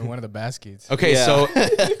him off in one of the baskets. Okay, Yeah. so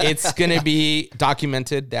it's going to be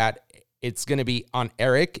documented that it's going to be on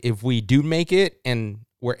Eric if we do make it and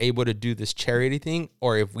we're able to do this charity thing,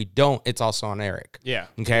 or if we don't, it's also on Eric. Yeah.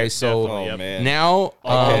 Okay, so Definitely, Oh, yep. man. now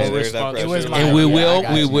Okay, Um, there's that it was pressure. my- and we Yeah, will I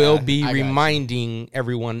got we you. will I be got you. reminding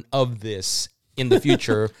everyone of this in the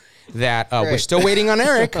future that we're Great. still waiting on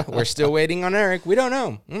Eric. We're still waiting on Eric. We don't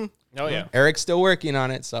know. Oh, yeah. Eric's still working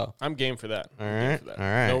on it, so I'm game for that. all I'm game right, for that. all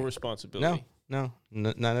right. No responsibility.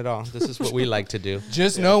 None at all. This is what we like to do.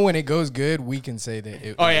 Just know when it goes good, we can say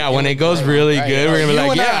that. Oh, yeah, when it goes really good, we're gonna be You like,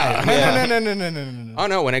 and yeah. I. No. Oh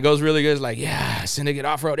no, when it goes really good, it's like, yeah, Syndicate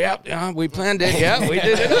Off-Road. Yep, yeah, we planned it. Yep, we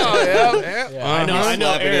did it all. Yep. Yeah. I know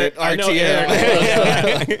Slapping Eric. it, I know RTL. Eric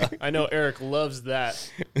loves that. I know Eric loves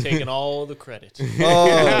that, taking all the credit. Oh,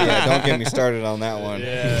 yeah, don't get me started on that one.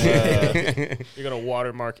 Yeah, you're gonna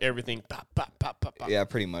watermark everything. Pop, pop, pop, pop, pop. Yeah,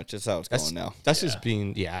 pretty much. That's how it's going now. That's just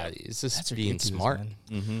being, it's just being ridiculous, smart.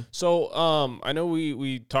 man. So, I know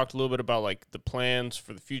we talked a little bit about like the plans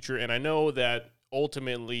for the future, and I know that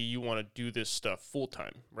ultimately you want to do this stuff full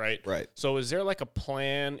time, right? Right. So, is there like a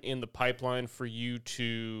plan in the pipeline for you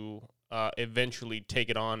to eventually take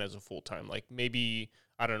it on as a full time? Like maybe,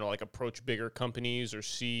 I don't know, like approach bigger companies or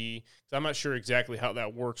see. Cause I'm not sure exactly how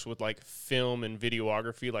that works with like film and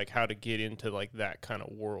videography, like how to get into like that kind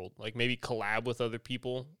of world. Like maybe collab with other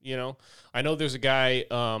people. You know, I know there's a guy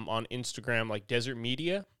on Instagram like Desert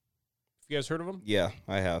Media. You guys heard of him? Yeah,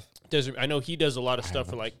 I have. I know he does a lot of stuff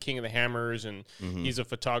for like King of the Hammers, and Mm-hmm. he's a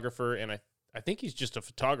photographer, and I think he's just a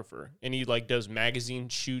photographer, and he like does magazine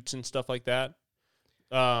shoots and stuff like that.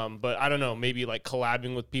 But I don't know, maybe like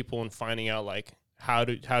collabing with people and finding out like how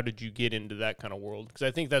did you get into that kind of world? Because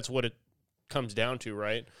I think that's what it comes down to,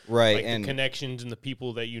 right? Right. Like and the connections and the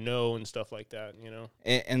people that you know and stuff like that. You know?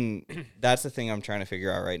 and that's the thing I'm trying to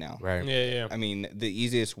figure out right now. Right. Yeah. I mean, the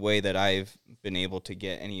easiest way that I've been able to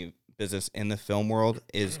get any business in the film world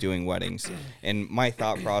is doing weddings. And my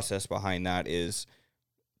thought process behind that is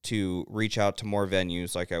to reach out to more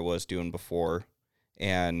venues like I was doing before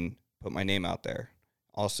and put my name out there.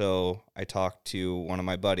 Also, I talked to one of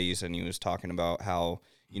my buddies and he was talking about how,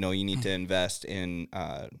 you need to invest in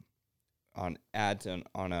on ads on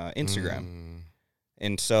Instagram.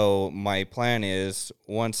 And so my plan is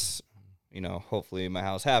once, hopefully my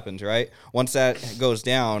house happens, right? Once that goes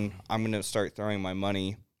down, I'm going to start throwing my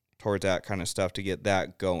money towards that kind of stuff to get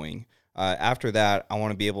that going. After that, I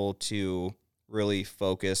want to be able to really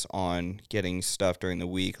focus on getting stuff during the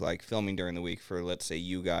week, like filming during the week for, let's say,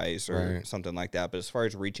 you guys or Right. something like that. But as far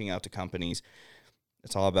as reaching out to companies,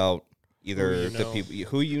 it's all about either the people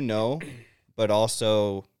who you know, but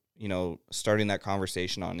also, starting that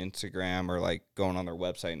conversation on Instagram or like going on their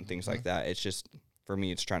website and things like that. It's just, for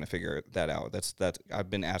me, it's trying to figure that out. That's I've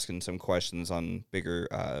been asking some questions on bigger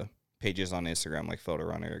pages on Instagram, like Photo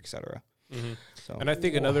Runner, etc. Mm-hmm. So And I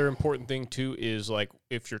think another important thing too is like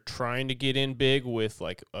if you're trying to get in big with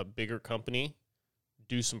like a bigger company,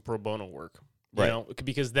 do some pro bono work. You Right. know,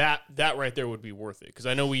 because that right there would be worth it. Because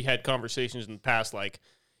I know we had conversations in the past, like,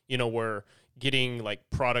 where getting like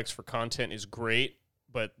products for content is great,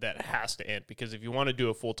 but that has to end because if you want to do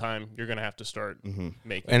it full time, you're gonna have to start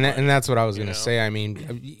making. And money. and that's what I was you gonna know? say. I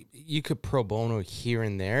mean, you could pro bono here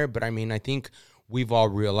and there, but I mean, I think we've all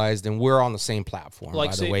realized, and we're on the same platform, by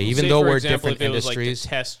the way, even though for we're example, different if it was, industries. like,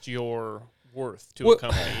 to test your worth to Well, a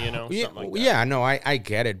company, yeah, something like that. yeah, no, I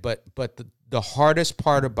get it, but the hardest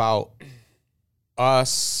part about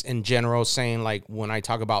us in general, saying like when I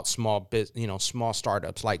talk about small small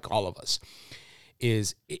startups, like all of us,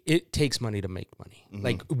 is it takes money to make money.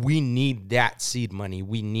 Like we need that seed money.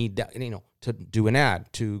 We need that, to do an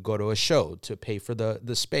ad, to go to a show, to pay for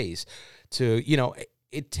the space, to,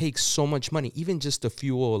 it takes so much money, even just the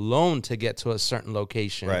fuel alone to get to a certain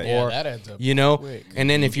location. Right. Yeah, Or, that adds up quick. and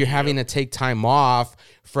then if you're having to take time off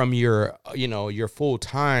from your, your full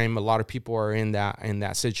time, a lot of people are in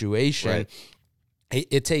that situation. Right.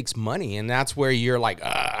 It takes money, and that's where you're like,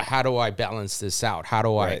 I how do I balance this out? How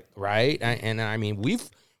do I, right? And I mean,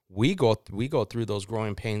 we go through those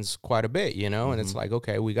growing pains quite a bit, you know, and it's like,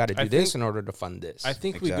 okay, we got to do this in order to fund this. I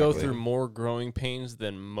think we go through more growing pains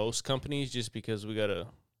than most companies just because we got to,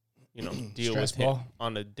 you know, deal with him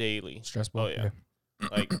on a daily. Stress ball. Oh, yeah.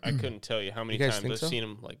 Like, I couldn't tell you how many times I've seen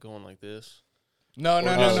him, like, going like this. No.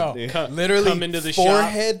 Literally come into the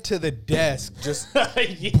forehead shop. to the desk, just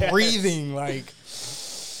breathing, like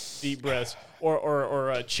deep breaths.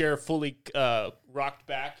 Or a chair fully rocked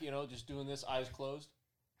back, you know, just doing this, eyes closed.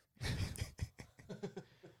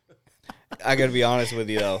 I gotta be honest with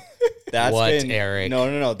you though. That's been Eric?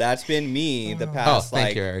 No. That's been me the past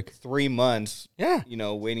thank you, Eric. 3 months. Yeah, you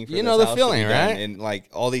know, waiting for you know the house feeling, to be done. right? And like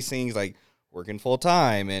all these things, like working full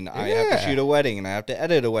time, and I have to shoot a wedding, and I have to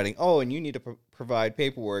edit a wedding. Oh, and you need to provide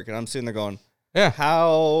paperwork, and I'm sitting there going,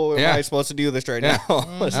 how am I supposed to do this right now?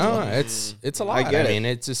 No, it's a lot. I mean,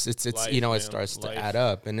 it's Life, you know, man. it starts to add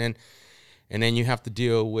up, and then you have to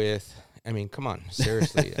deal with. I mean, come on,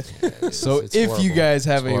 seriously. It's if horrible. you guys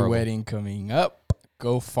have It's a horrible. wedding coming up,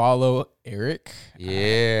 go follow Eric.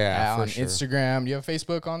 Yeah, on for sure. Instagram. Do you have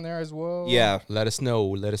Facebook on there as well? Yeah. Let us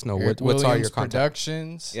know. Eric What's all Williams your contact?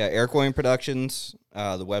 Productions. Yeah, Eric William Productions.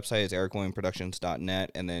 The website is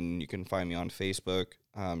ericwilliamproductions.net, and then you can find me on Facebook.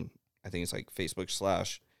 I think it's like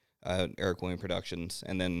Facebook / Eric William Productions,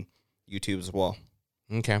 and then YouTube as well.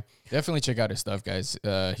 Okay. Definitely check out his stuff, guys.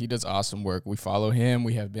 He does awesome work. We follow him.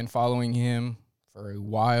 We have been following him for a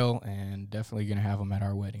while, and definitely gonna have him at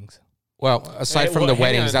our weddings. Well, aside from the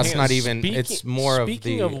weddings, that's hang not on. even. It's more of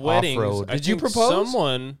Speaking the of weddings, off-road. I Did you think propose?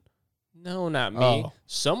 Someone, no, not me. Oh.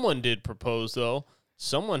 Someone did propose though.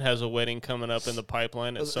 Someone has a wedding coming up in the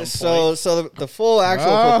pipeline at some So point. the full actual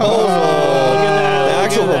Oh. proposal, Look at that, the look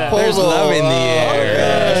actual at that. proposal, There's love in the air.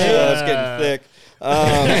 gosh, it's getting thick.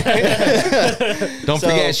 Don't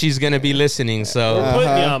forget, she's gonna be listening. So We're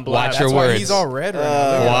putting you on blast. watch your That's why words. he's all red right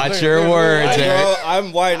now. Look at Watch him. your words, I Eric. know,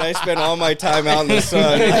 I'm white and I spend all my time out in the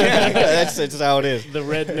sun. That's how it is. The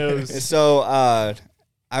red nose. So I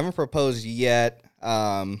haven't proposed yet,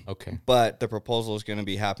 Okay. but the proposal is going to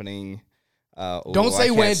be happening. Don't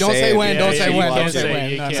say when. Don't say when. Don't say when. Don't say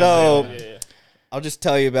when. No, no. So I'll just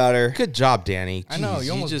tell you about her. Good job, Danny. I know, Jeez,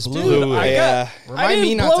 you almost just blew blew it. it. Yeah. Remind me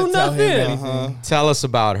didn't not blow to tell him nothing. anything. Tell us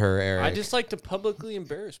about her, Eric. I just like to publicly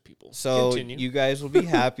embarrass people. So Continue. you guys will be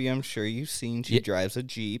happy. I'm sure you've seen she drives a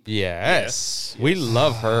Jeep. yes. We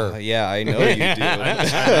love her. Yeah, I know you do.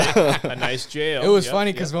 a nice jail. It was Yep, funny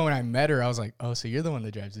yep. because when I met her, I was like, "Oh, so you're the one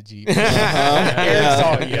that drives the Jeep."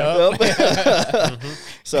 Yeah.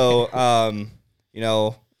 So, you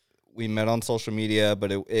know, we met on social media,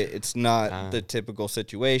 but it's not the typical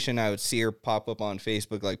situation. I would see her pop up on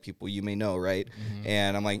Facebook, like people you may know, right?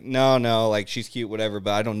 And I'm like, no, like she's cute, whatever,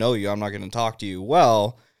 but I don't know you. I'm not going to talk to you.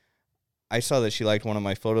 Well, I saw that she liked one of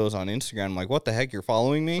my photos on Instagram. I'm like, what the heck? You're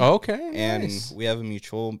following me? Okay. And nice. we have a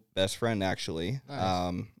mutual best friend, actually.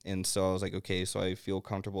 Nice. And so I was like, okay, so I feel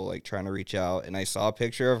comfortable like trying to reach out. And I saw a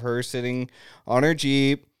picture of her sitting on her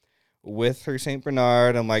Jeep with her St.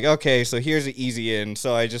 Bernard. I'm like, okay, so here's an easy in.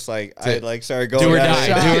 So I just like, started going Do or down die. it.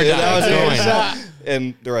 Do or That was die. it.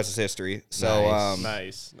 And the rest is history. So,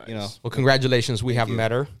 Nice. you know, Well, congratulations. We have you. met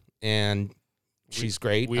her, and she's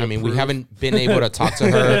great. we I mean, we approve. haven't been able to talk to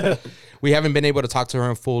her. We haven't been able to talk to her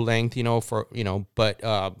in full length, you know, but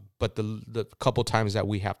the couple times that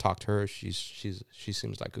we have talked to her, she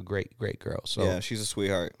seems like a great girl. So yeah, she's a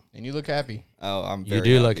sweetheart. And you look happy. Oh, I'm you very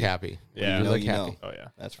do happy. look happy. Yeah. you know, look you happy. know. Oh yeah.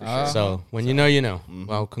 That's for sure. So when you know, you know.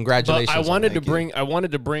 Well, congratulations. But I wanted to Thank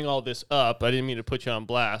you. bring all this up. I didn't mean to put you on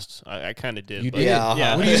blast. I kind of did. You but did? Yeah.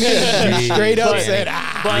 Yeah. What do you mean? You straight up said,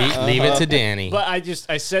 But Leave it to Danny. But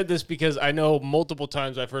I said this because I know multiple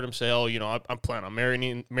times I've heard him say, "Oh, you know, I'm planning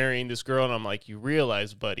on marrying this girl," and I'm like, "You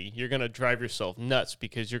realize, buddy, you're gonna drive yourself nuts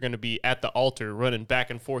because you're gonna be at the altar running back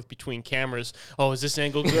and forth between cameras. Oh, is this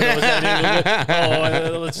angle good? Oh, is that angle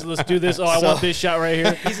good? Oh, let's do this. Oh, I want this shot right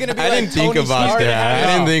here." he's gonna be I like didn't think Tony about Stark. that.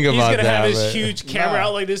 I didn't think He's about gonna that. have his but- huge camera Nah.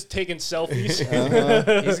 out like this, taking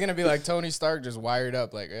selfies. He's gonna be like Tony Stark, just wired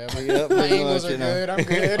up. Like, yeah, Yep, my pretty angles much, are you know. good. I'm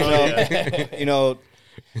good. Oh, yeah. You know,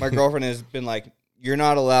 my girlfriend has been like, you're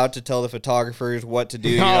not allowed to tell the photographers what to do.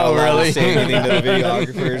 You're Oh, not allowed really? to say anything to the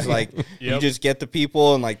videographers. Like, you Yep. just get the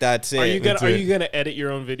people and like that's it. Are you gonna That's Are it. you gonna edit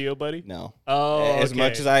your own video, buddy? No. Oh, As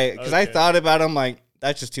much as I thought about it, I'm like,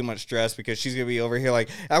 that's just too much stress because she's gonna be over here like,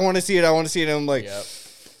 I want to see it. And I'm like, Yep.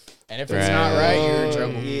 And if it's not right, you're in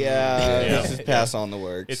trouble. yeah, Yeah. let's just pass on the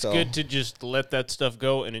work. It's so. good to just let that stuff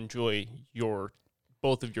go and enjoy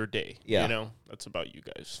both of your day. Yeah. You know, that's about you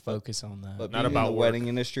guys. Focus on that. But not being about in the work. wedding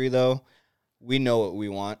industry though, we know what we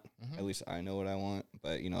want. At least I know what I want.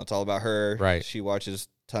 But you know, it's all about her. Right. She watches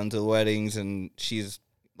tons of weddings, and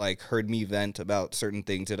like heard me vent about certain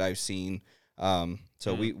things that I've seen.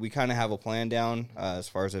 So we kind of have a plan down. As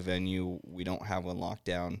far as a venue, we don't have one locked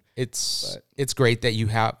down. It's great that you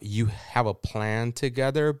have a plan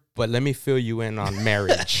together, but let me fill you in on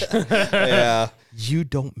marriage. Yeah. You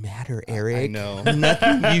don't matter, Eric. I know.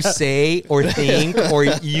 Nothing you say or think or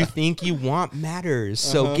you think you want matters.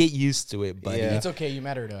 So get used to it, buddy. Yeah. It's okay. You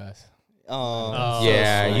matter to us. Oh,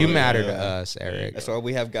 Yeah, so you sweet. matter to Yeah. us, Eric. That's why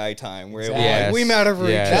we have guy time. We're Exactly. Yes. we matter for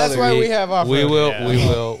Yes. each other. That's why we have off. We will,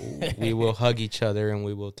 Yeah. we will hug each other and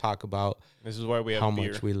we will talk about This is why we have how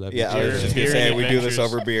beer. much we love Yeah, each I other. was just Beer gonna say and we do this adventures.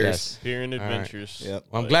 over beers. Yes. Beer and All right. adventures. Yep.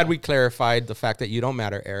 Well, I'm glad we clarified the fact that you don't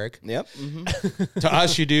matter, Eric. Yep. To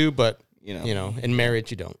us, you do, but You know. you know, in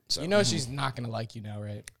marriage, you don't. So You know she's not gonna like you now,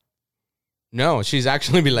 right? no, she's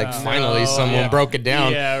actually be like, finally, No, someone yeah. broke it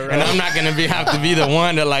down, Yeah, right. and I'm not gonna have to be the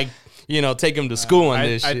one to like, you know, take him to school on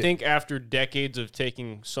this. I shit. think after decades of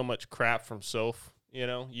taking so much crap from Soph, you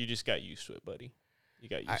know, you just got used to it, buddy. You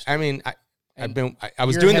got used to I it. mean, And I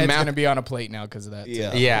was Your doing the head's math. gonna be on a plate now because of that. too.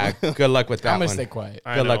 Yeah. Yeah, good luck with that I'm gonna one. stay quiet.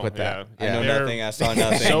 I good luck know, with that. yeah. I know They're- nothing. I saw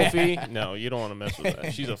nothing. Sophie, no, you don't want to mess with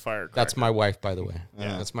that. She's a firecracker. That's my wife, by the way.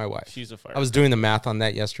 Yeah. That's my wife. She's a firecracker. I was doing the math on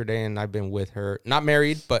that yesterday, and I've been with her, not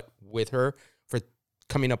married, but with her for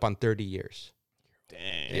coming up on 30 years. Dang.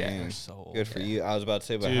 Yeah. Dang. So Good for you. I was about to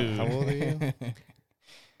say, but Dude. how old are you?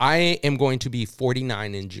 I am going to be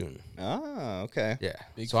 49 in June. Ah, okay. Yeah.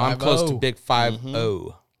 Big So I'm close to 5-0. big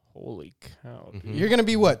 5-0. Holy cow, dude. Mhm. You're gonna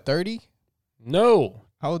be what? 30? No.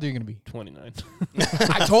 How old are you gonna be? 29.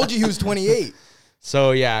 I told you he was 28.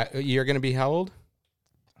 So yeah, you're going to be how old?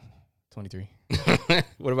 23.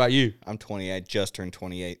 What about you? I'm 20. I just turned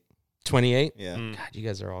 28. 28? Yeah. Mm. God, you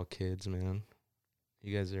guys are all kids, man.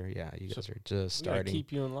 You guys are just We gotta starting.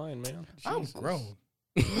 keep you in line, man. I'm Jesus. grown.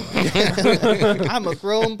 I'm a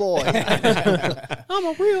grown boy. I'm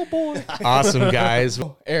a real boy. Awesome, guys.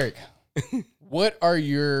 Eric, what are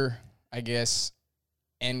your, I guess,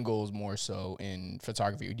 end goals more so in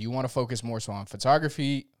photography? Do you want to focus more so on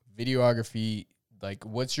photography, videography? Like,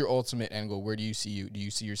 what's your ultimate end goal? Where do you see you? Do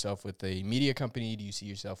you see yourself with a media company? Do you see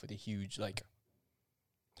yourself with a huge, like,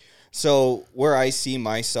 So where I see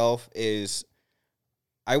myself is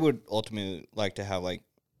I would ultimately like to have like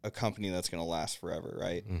a company that's going to last forever,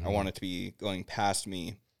 right? I Mhm. want it to be going past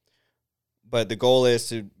me. But the goal is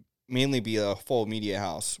to mainly be a full media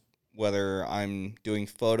house, whether I'm doing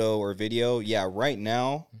photo or video. Yeah, right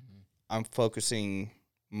now I'm focusing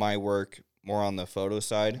my work more on the photo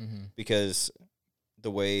side because the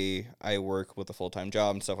way I work with a full-time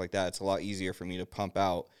job and stuff like that, it's a lot easier for me to pump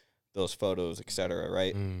out those photos, et cetera,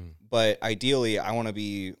 right? Mm. But ideally, I want to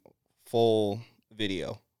be full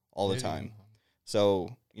video all the time. So,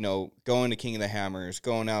 you know, going to King of the Hammers,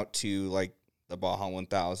 going out to like the Baja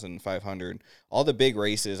 1000, 500, all the big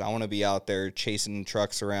races, I want to be out there chasing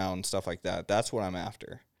trucks around, stuff like that. That's what I'm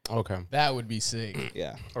after. Okay. that would be sick.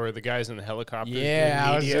 Yeah. Or the guys in the helicopters. Yeah, doing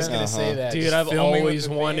I was media. just going to say Uh-huh. that. Dude, Just I've filming with always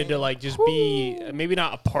the wanted thing. to like just be maybe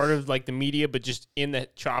not a part of like the media, but just in the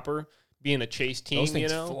chopper, being a chase team. Those You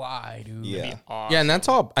things know, fly, dude. Yeah. awesome. Yeah,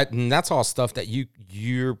 and that's all stuff that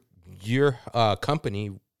your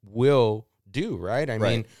company will do, right? I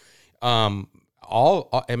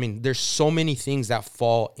mean, there's so many things that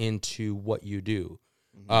fall into what you do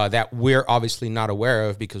that we're obviously not aware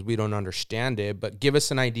of because we don't understand it. But give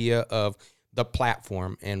us an idea of the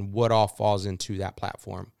platform and what all falls into that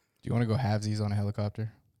platform. Do you want to go halvesies on a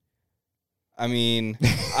helicopter? I mean,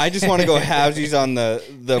 I just want to go halvesies on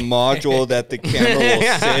the module that the camera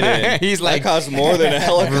will sit in. He's like, that costs more than a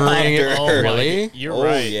helicopter. Oh, my- Really? You're Oh,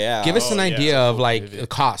 right. yeah. give us an Oh, idea yeah. of like the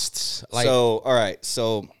costs. Like, So, all right.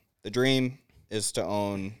 So the dream is to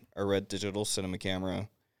own a Red Digital cinema camera.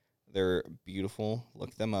 They're beautiful.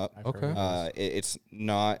 Look them up. Okay. It's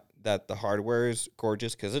not that the hardware is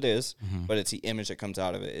gorgeous, because it is, Mhm. but it's the image that comes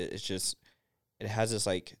out of it. It's just, it has this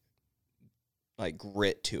like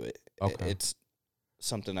grit to it. Okay. It's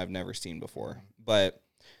something I've never seen before. But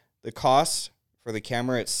the cost for the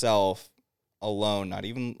camera itself alone, not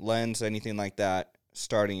even lens, anything like that,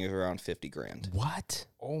 starting is around 50 grand. what?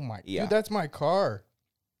 Oh, my. Yeah. Dude, that's my car.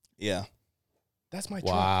 Yeah. That's my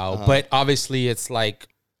truck. Wow. Uh-huh. But obviously it's like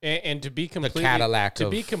And to be completely Cadillac to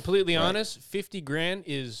of- be completely Right. honest, 50 grand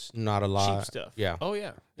is not a lot. cheap stuff. Yeah. Oh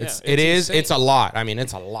yeah. It is. insane. It's a lot. I mean,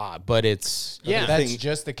 it's a lot, but it's Yeah. That's thing-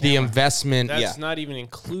 just the the camera. investment. That's Yeah. not even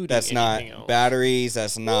including. That's not anything else. batteries.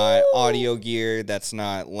 That's not audio gear. That's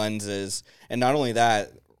not lenses. And not only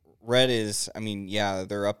that, Red is, I mean, yeah,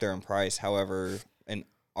 they're up there in price. However, an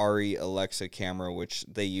Arri Alexa camera, which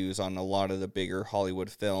they use on a lot of the bigger Hollywood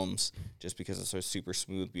films, just because it's a super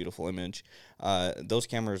smooth, beautiful image, those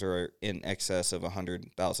cameras are in excess of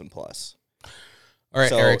 100,000 plus. All right,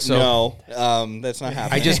 So, Eric. So no, that's not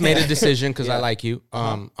happening. I just made a decision because I Yeah. like you.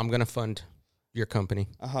 I'm gonna fund your company.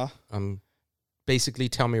 Basically,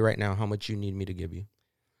 tell me right now how much you need me to give you,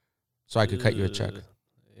 so I could cut you a check.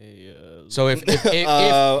 So if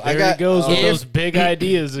I There got he goes with if- those big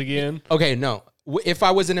ideas again. okay, no, if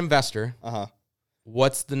I was an investor, what's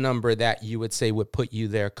what's the number that you would say would put you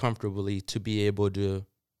there comfortably to be able to?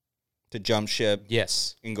 to jump ship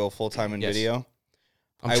Yes, and go full time in Yes. video.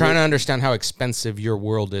 I'm I trying would- to understand how expensive your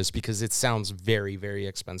world is because it sounds very, very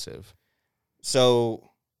expensive.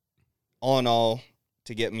 So, all in all,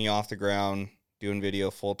 to get me off the ground, doing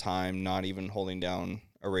video full time, not even holding down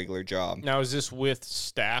a regular job. Now, is this with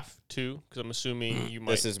staff too? Because I'm assuming you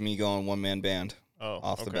might. This is me going one man band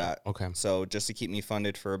off the okay. bat. Okay. So just to keep me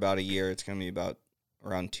funded for about a year, it's going to be about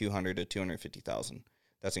around 200 to 250,000.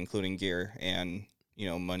 That's including gear and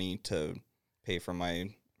money to pay for my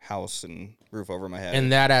house and roof over my head.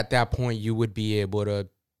 And that at that point you would be able to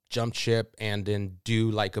jump ship and then do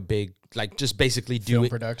like a big, like just basically do Film it.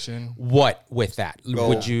 production. What with that? Go-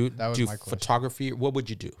 Would you That was do my question. photography? What would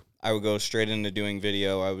you do? I would go straight into doing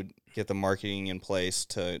video. I would get the marketing in place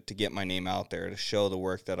to get my name out there, to show the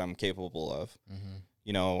work that I'm capable of.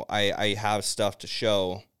 I have stuff to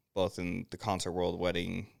show both in the concert world,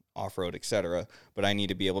 wedding, off-road, etc. But I need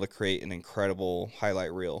to be able to create an incredible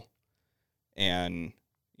highlight reel. And,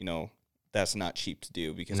 that's not cheap to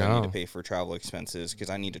do because I need No. to pay for travel expenses because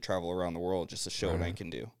I need to travel around the world just to show what I can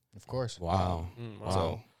do. Of course. Wow. Wow.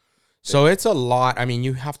 So So it's a lot. I mean,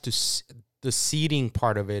 you have to. The seeding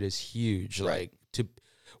part of it is huge. Right. Like to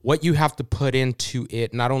what you have to put into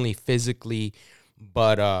it, not only physically,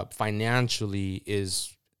 but financially, it's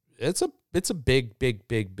a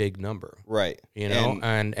big number. right.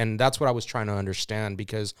 And that's what I was trying to understand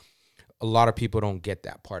because a lot of people don't get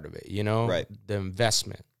that part of it. Right. The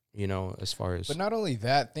investment. As far as But not only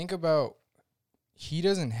that, think about he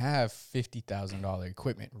doesn't have $50,000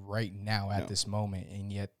 equipment right now at No. this moment,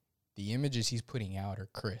 and yet the images he's putting out are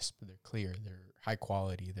crisp, they're clear, they're high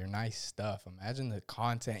quality, they're nice stuff. Imagine the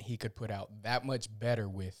content he could put out that much better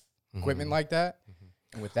with equipment like that,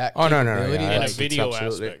 and with that Oh, no. capability, And a like, It's video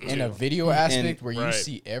absolutely- aspect. in a too. video aspect where you Right.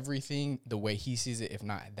 see everything the way he sees it, if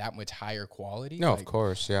not that much higher quality. No, like, of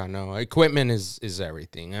course, yeah, no. Equipment is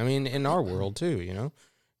everything. I mean, in our world too,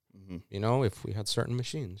 if we had certain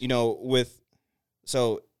machines.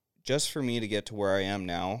 So just for me to get to where I am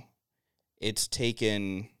now, it's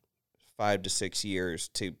taken 5 to 6 years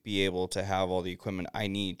to be able to have all the equipment I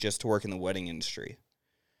need just to work in the wedding industry.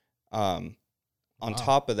 On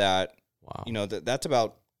top of that, Wow. that's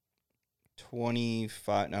about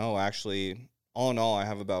 25. No, actually, all in all, I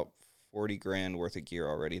have about 40 grand worth of gear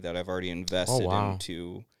already that I've already invested wow.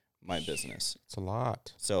 into my business. It's a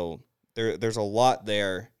lot. So there's a lot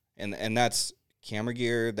there, and that's camera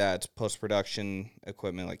gear, that's post-production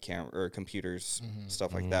equipment like camera or computers,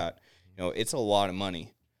 stuff like that. It's a lot of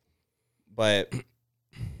money. But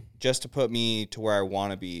just to put me to where I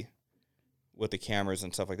want to be with the cameras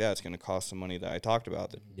and stuff like that, it's going to cost some money that I talked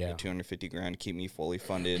about, the 250 grand to keep me fully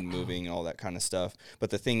funded, moving, all that kind of stuff.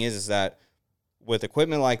 But the thing is that with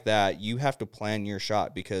equipment like that, you have to plan your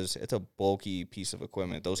shot because it's a bulky piece of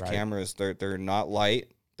equipment. Those cameras, they're not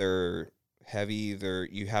light, they're heavy,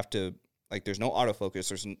 you have to, like, there's no autofocus,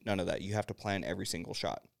 there's none of that. You have to plan every single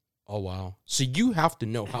shot. Oh, wow. So you have to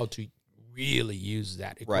know how to really use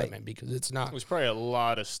that equipment because it's not. There's probably a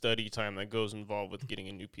lot of study time that goes involved with getting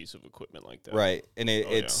a new piece of equipment like that. Right. And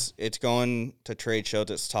it's going to trade shows,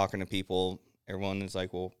 it's talking to people. Everyone is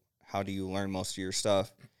like, well, how do you learn most of your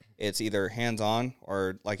stuff? It's either hands-on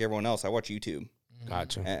or like everyone else, I watch YouTube.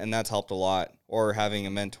 Gotcha. And that's helped a lot. Or having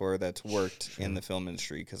a mentor that's worked in the film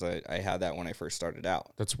industry because I had that when I first started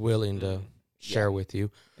out. That's willing to share with you.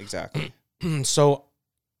 Exactly. So,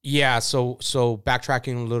 yeah. So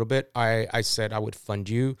backtracking a little bit, I said I would fund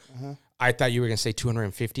you. I thought you were going to say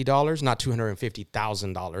 $250, not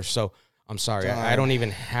 $250,000. So I'm sorry. I don't even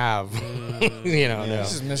have, no.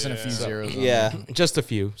 This is missing a few zeros. on Yeah. Just a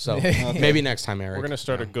few. So maybe next time, Eric. We're gonna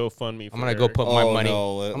start a GoFundMe. I'm going to go put my money.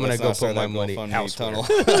 I'm going to go put my money elsewhere.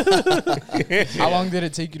 there. How long did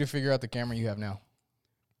it take you to figure out the camera you have now?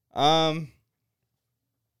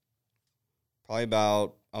 Probably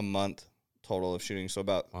about a month total of shooting. So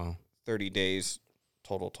about Wow. 30 days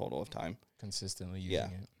total of time. Consistently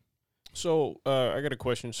using it. So I got a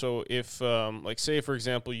question. So if, like, say for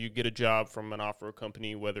example, you get a job from an off-road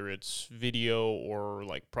company, whether it's video or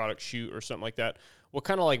like product shoot or something like that, what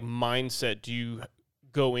kind of like mindset do you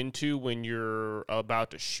go into when you're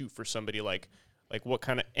about to shoot for somebody? Like, Like what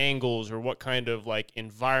kind of angles or what kind of like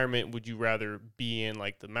environment would you rather be in,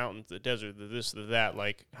 like the mountains, the desert, the this, the that?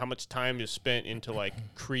 Like how much time is spent into like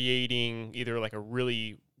creating either like a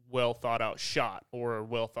really well thought out shot or a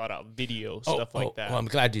well thought out video, stuff like that? Well, I'm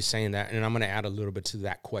glad you're saying that, and I'm going to add a little bit to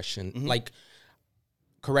that question. Like,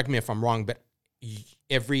 correct me if I'm wrong, but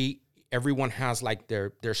everyone has like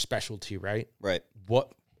their specialty, right? Right.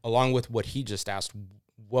 What, along with what he just asked,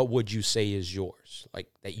 what would you say is yours? Like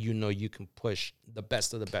that you can push the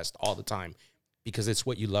best of the best all the time because it's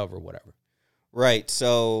what you love or whatever. Right.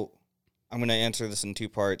 So I'm going to answer this in two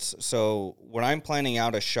parts. So when I'm planning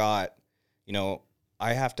out a shot,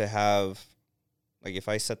 I have to have, like, if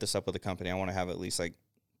I set this up with a company, I want to have at least like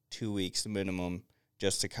 2 weeks minimum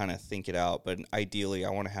just to kind of think it out. But ideally, I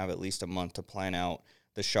want to have at least a month to plan out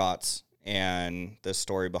the shots and the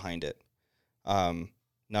story behind it.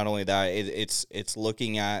 Not only that, it's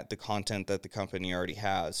looking at the content that the company already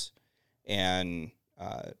has and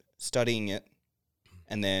studying it,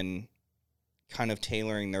 and then kind of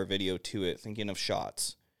tailoring their video to it, thinking of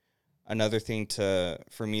shots. Another thing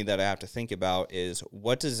for me that I have to think about is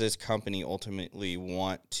what does this company ultimately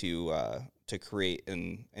want to create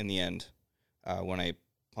in the end when I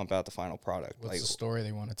pump out the final product. What's the story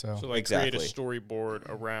they want to tell? So like Exactly. create a storyboard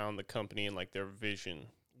around the company and like their vision,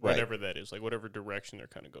 whatever that is, like whatever direction they're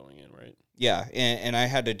kind of going in, right? Yeah, and I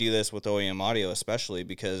had to do this with OEM Audio especially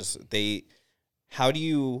because how do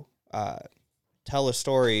you tell a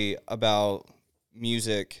story about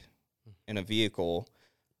music in a vehicle?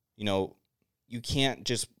 You can't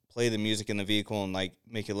just play the music in the vehicle and like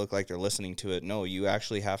make it look like they're listening to it. No, you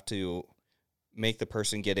actually have to make the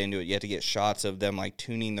person get into it. You have to get shots of them like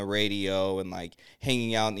tuning the radio and like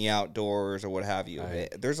hanging out in the outdoors or what have you.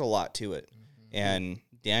 There's a lot to it. Mm-hmm. And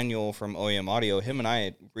Daniel from OEM Audio, him and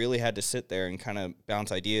I really had to sit there and kind of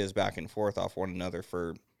bounce ideas back and forth off one another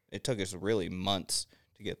it took us really months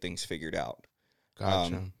to get things figured out.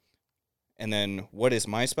 Gotcha. And then what is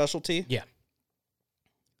my specialty? Yeah.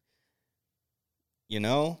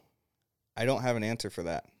 I don't have an answer for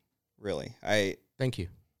that, really. Thank you.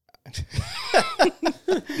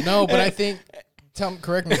 No, but I think,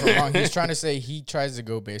 correct me if I'm wrong, he's trying to say he tries to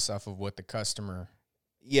go based off of what the customer,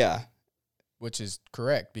 Yeah. which is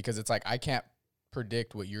correct, because it's like I can't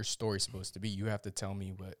predict what your story's supposed to be. You have to tell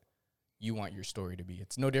me what you want your story to be.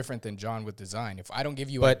 It's no different than John with design. If I don't give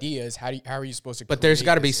you ideas, how are you supposed to But there's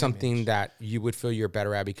got to be this something image? that you would feel you're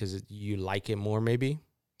better at because you like it more, maybe?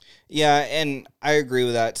 Yeah, and I agree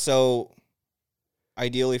with that. So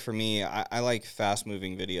ideally for me, I like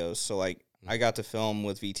fast-moving videos. So, like, I got to film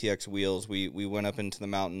with VTX wheels. We went up into the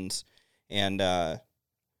mountains, and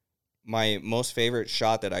my most favorite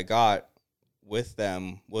shot that I got with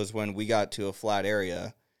them was when we got to a flat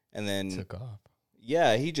area, and then Took off.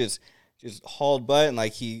 Yeah, he just hauled butt, and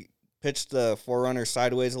like he pitched the 4Runner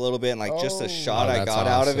sideways a little bit, and like just a shot I that's got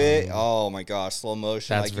out of it. awesome. Oh my gosh, slow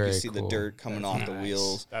motion, That's like you can very see the cool. dirt coming off the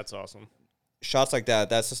wheels. That's awesome. Shots like that,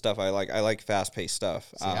 that's the stuff I like. I like fast paced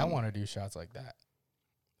stuff. See, I want to do shots like that.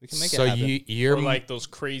 We can make So it happen. you're Or like those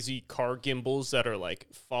crazy car gimbals that are like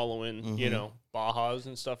following, Mhm. Bajas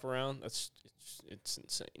and stuff around. It's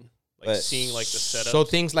insane. Like But- seeing like the setup. So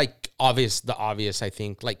things like the obvious, I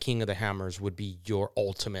think, like King of the Hammers would be your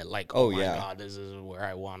ultimate, like, Oh, my yeah. God, this is where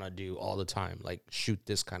I want to do all the time. Like, shoot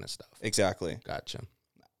this kind of stuff. Exactly. Gotcha.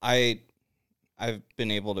 I've been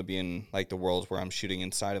able to be in like the worlds where I'm shooting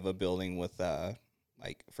inside of a building with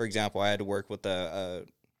like, for example, I had to work with a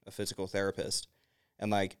physical therapist, and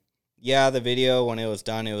like, yeah, the video when it was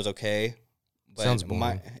done, it was okay. But Sounds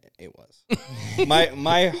boring. It was.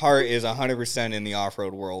 my heart is 100% in the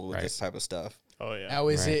off-road world with Right. this type of stuff. Oh yeah. Now,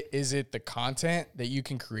 is Right. it the content that you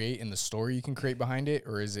can create and the story you can create behind it,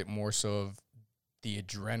 or is it more so of the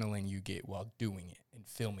adrenaline you get while doing it and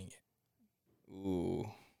filming it? Ooh.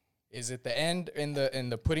 Is it the end and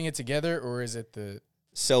the putting it together, or is it the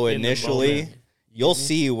So In the initially, moment. you'll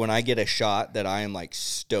see when I get a shot that I am like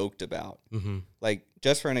stoked about. Mm-hmm. Like,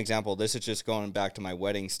 just for an example, this is just going back to my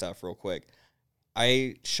wedding stuff real quick.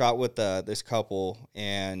 I shot with this couple,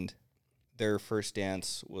 and their first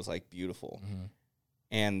dance was like beautiful. Mhm.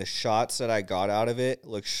 And the shots that I got out of it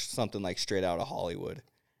looked something like straight out of Hollywood.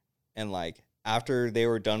 And like after they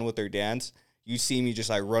were done with their dance, you see me just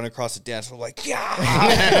like run across the dance floor like,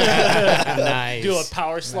 yeah. Nice. Do a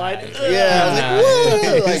power slide. Nice. Yeah, I was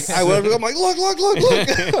like, whoa! Like I went up, I'm like,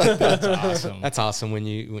 look. That's awesome. That's awesome when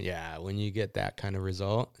you get that kind of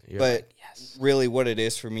result. You're But like, yes. really what it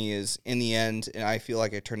is for me is in the end, and I feel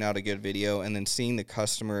like it turned out a good video, and then seeing the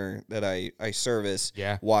customer that I service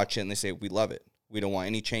Yeah. watch it and they say, we love it. We don't want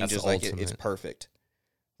any changes. That's Like it's ultimate. perfect.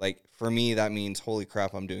 Like for me, that means holy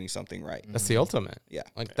crap, I'm doing something right. That's the ultimate. Yeah.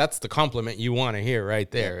 Like that's the compliment you want to hear right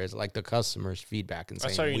there. Is like the customer's feedback and saying,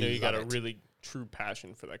 That's how you know "We you got a love it." really true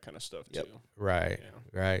passion for that kind of stuff Yep. too. Right.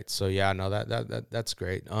 Yeah. Right. So yeah, no, that's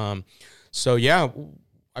great. So yeah,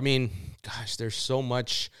 I mean, gosh, there's so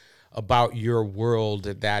much about your world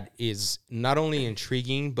that is not only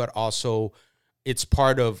intriguing, but also it's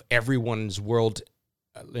part of everyone's world.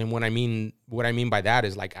 And what I mean by that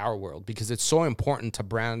is like our world, because it's so important to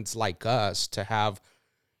brands like us to have,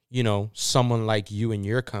 you know, someone like you and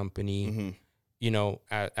your company, you know,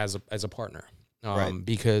 as a partner. Right.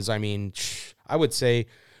 Because I mean, I would say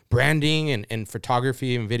branding and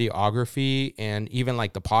photography and videography and even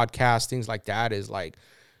like the podcast, things like that is like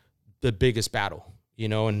the biggest battle, you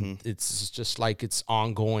know, and it's just like it's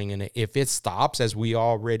ongoing. And if it stops, as we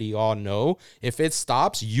already all know, if it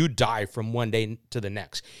stops, you die from one day to the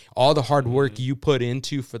next. All the hard work you put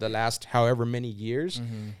into for the last however many years,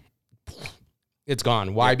 it's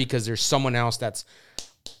gone. Why? Because there's someone else that's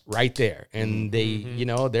right there and they, you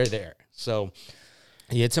know, they're there. So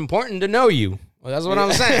it's important to know you. Well, that's what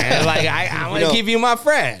I'm saying. Like I want to keep you my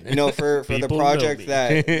friend. You know, for the People project know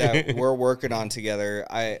me. that we're working on together,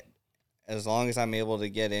 as long as I'm able to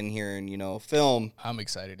get in here and, you know, film, I'm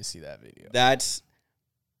excited to see that video. that's,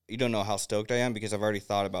 you don't know how stoked I am because I've already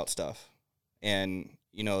thought about stuff. And,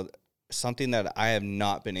 you know, something that I have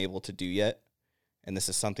not been able to do yet, and this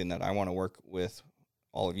is something that I want to work with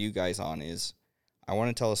all of you guys on, is I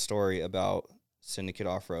want to tell a story about Syndicate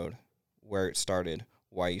Off-Road, where it started,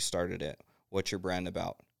 why you started it, what's your brand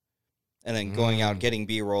about. And then going out, getting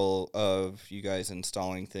B-roll of you guys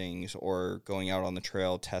installing things or going out on the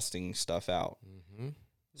trail, testing stuff out.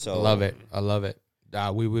 So I love it. I love it.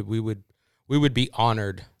 We would be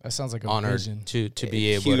honored That sounds like a vision. to be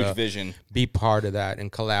able huge to vision. be part of that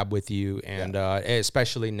and collab with you. And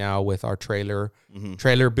especially now with our trailer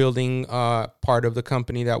building part of the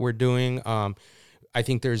company that we're doing. I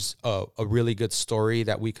think there's a really good story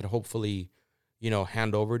that we could hopefully, you know,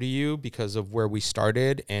 hand over to you because of where we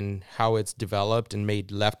started and how it's developed and made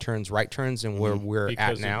left turns, right turns, and where we're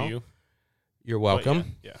Because at now. of you. You're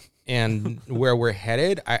welcome. Yeah. And where we're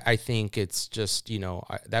headed, I think it's just, you know,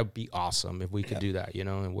 that would be awesome if we could do that, you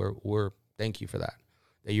know, and we're thank you for that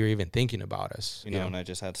you're even thinking about us. You know, and I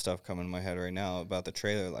just had stuff come in my head right now about the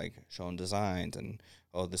trailer, like showing designs and,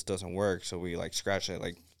 oh, this doesn't work. So we like scratch it,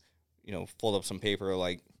 like, you know, fold up some paper,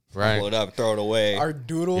 like pull it up, throw it away. Our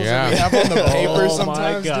doodles Yeah. that we have on the paper Oh my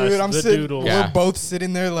sometimes, gosh, dude. I'm the sitting. doodles. We're Yeah. both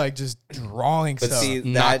sitting there like just drawing But stuff. see,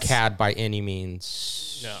 Not that's CAD by any means.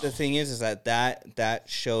 No. the thing is that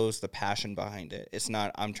shows the passion behind it. It's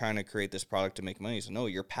not I'm trying to create this product to make money. So no,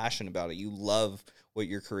 you're passionate about it. You love what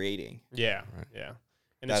you're creating. Yeah. Yeah.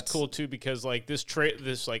 And That's- it's cool too because like this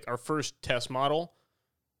like our first test model,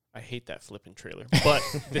 I hate that flipping trailer. But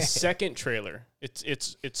the second trailer, it's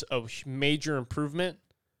a major improvement.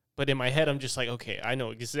 But in my head, I'm just like, okay, I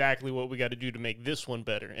know exactly what we got to do to make this one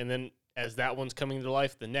better. And then as that one's coming to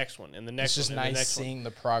life, the next one and the next It's just one and the nice next one. seeing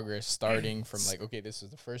the progress starting from like, okay, this is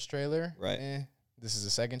the first trailer. Right. This is the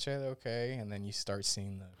second trailer. Okay. And then you start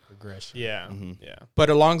seeing the progression. Yeah. Yeah. But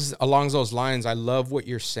along those lines, I love what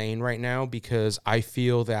you're saying right now because I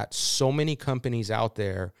feel that so many companies out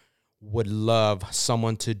there would love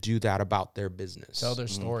someone to do that about their business. Tell their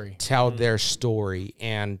story. Tell their story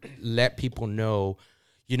and let people know,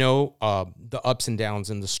 you know, the ups and downs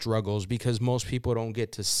and the struggles, because most people don't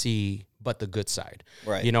get to see but the good side.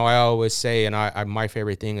 Right. You know, I always say, and I my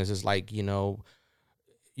favorite thing is like, you know,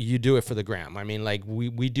 you do it for the gram. I mean, like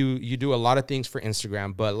you do a lot of things for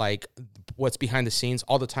Instagram, but like what's behind the scenes,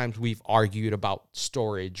 all the times we've argued about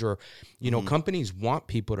storage or, you know, companies want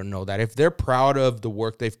people to know that if they're proud of the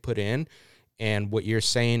work they've put in and what you're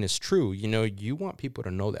saying is true, you know, you want people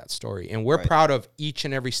to know that story. And we're proud of each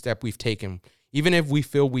and every step we've taken, even if we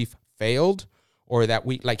feel we've failed or that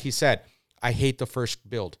we, like he said, I hate the first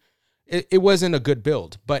build. It wasn't a good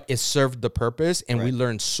build, but it served the purpose, and we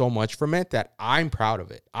learned so much from it that I'm proud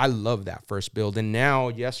of it. I love that first build. And now,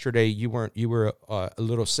 yesterday, you were a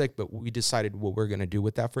little sick, but we decided what we're going to do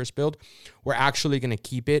with that first build. We're actually going to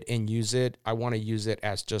keep it and use it. I want to use it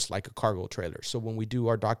as just like a cargo trailer. So when we do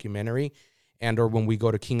our documentary or when we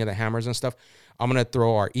go to King of the Hammers and stuff, I'm going to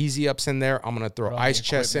throw our easy ups in there. I'm going to throw ice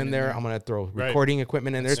chests in there. I'm going to throw recording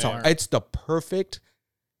equipment in there. So it's the perfect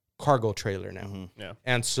cargo trailer now. Yeah.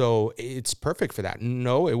 And so it's perfect for that.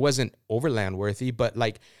 No, it wasn't overland worthy, but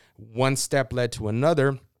like one step led to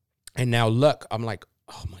another. And now look, I'm like,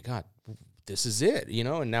 oh my God, this is it, you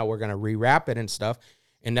know, and now we're going to rewrap it and stuff.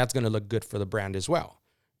 And that's going to look good for the brand as well.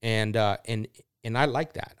 And I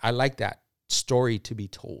like that. I like that story to be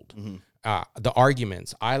told. the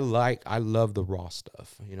arguments. I love the raw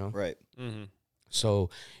stuff, you know? Right. Mm-hmm. So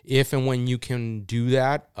if and when you can do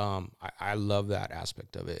that, I love that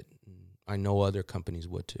aspect of it. I know other companies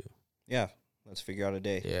would too. Yeah. Let's figure out a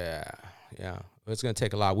day. Yeah. It's going to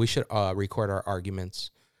take a lot. We should record our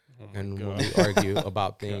arguments and when God. we argue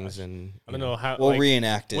about things. And I don't know how. We'll like,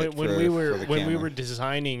 reenact it when for we were the when we camera. were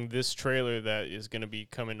designing this trailer that is going to be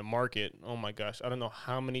coming to market. Oh my gosh, I don't know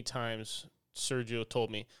how many times Sergio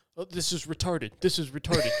told me, "Oh, this is retarded. This is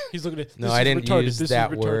retarded." He's looking at. No, this I is didn't retarded. use This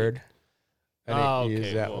that is retarded. word. I didn't Oh, use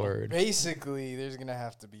okay, that well. word. Basically, there's gonna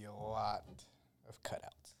have to be a lot of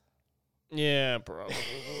cutouts. Yeah, probably.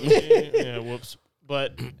 Yeah, whoops.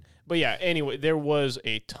 But yeah, anyway, there was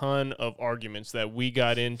a ton of arguments that we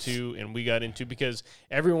got into because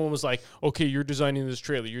everyone was like, "Okay, you're designing this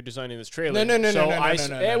trailer. You're designing this trailer." No.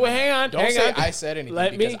 Hey, well, hang on. Don't hang say on. I said anything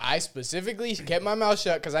Let because me- I specifically kept my mouth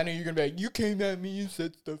shut because I knew you're gonna be like, you came at me and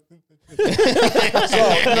said stuff. So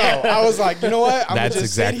no, I was like, you know what? I'm That's gonna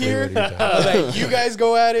just exactly sit here. what he did. I was like, you guys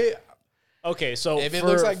go at it. Okay, so If it for,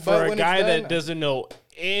 looks like for butt a when it's guy done- that doesn't know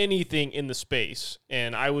anything in the space,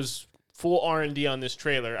 and I was full R&D on this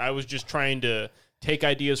trailer, I was just trying to take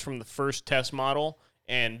ideas from the first test model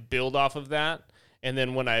and build off of that. And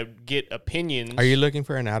then when I get opinions, Are you looking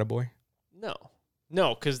for an attaboy?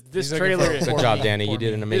 no, because this He's looking trailer, for a Good job, me, Danny. for You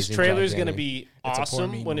did an me. amazing this job. trailer is going to Danny. be It's a poor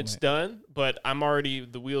awesome me when it's moment. done. But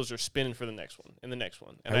the wheels are spinning for the next one and the next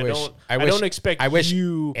one, and I, wish- don't, I I wish- don't expect I wish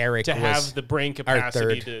you Eric to was have the brain our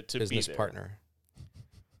capacity third to be business there. partner.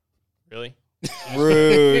 Really?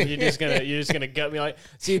 Rude. You're just gonna gut me like.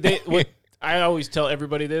 See, I always tell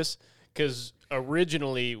everybody this because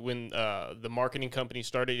originally when the marketing company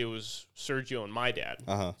started, it was Sergio and my dad.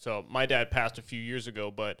 Uh-huh. So my dad passed a few years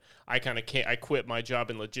ago, but I kind of I quit my job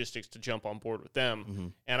in logistics to jump on board with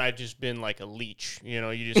them, and I've just been like a leech. You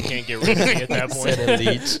know, you just can't get rid of me at that point. Said a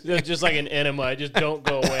leech. Just like an enema, I just don't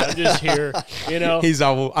go away. I'm just here. You know, He's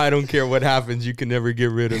all, I don't care what happens. You can never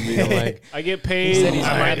get rid of me. I'm like, I get paid. said he's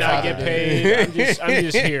I might not get grandfather. paid. I'm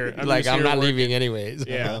just here. I'm like just I'm here not working. leaving anyways.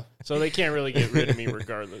 Yeah. So they can't really get rid of me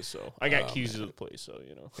regardless. So I got keys to the place. So,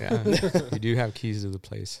 you know, Yeah. You do have keys to the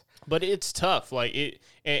place. but it's tough. Like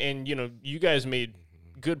and you know, you guys made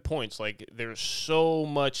good points. Like there's so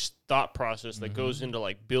much thought process that goes into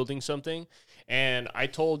like building something. And I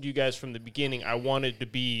told you guys from the beginning, I wanted to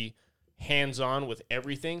be hands-on with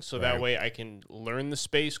everything. So that way I can learn the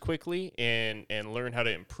space quickly and learn how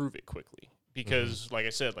to improve it quickly. Because like I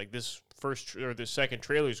said, like this second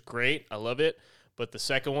trailer is great. I love it. But the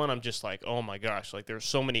second one, I'm just like, oh my gosh, like there's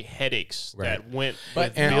so many headaches that went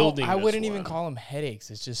with building. I this wouldn't even one. call them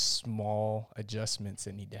headaches. It's just small adjustments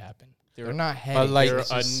that need to happen. They're not headaches. like- it's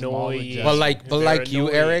just small They're adjustments. But They're like you,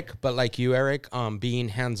 annoying. Eric, being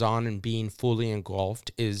hands-on and being fully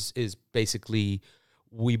engulfed is basically,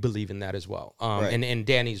 we believe in that as well. Right. And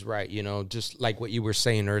Danny's right, you know, just like what you were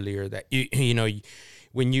saying earlier, that you know,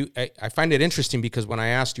 when I find it interesting because when I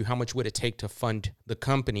asked you how much would it take to fund the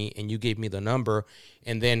company and you gave me the number,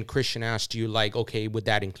 and then Christian asked you like, okay, would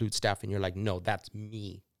that include staff? And you're like, no, that's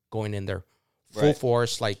me going in there full Right.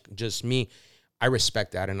 force, like just me. I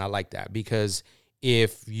respect that and I like that, because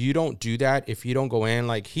if you don't do that, if you don't go in,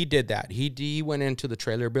 like he did that, he went into the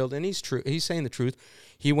trailer build, and he's saying the truth.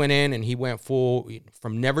 He went in and he went full,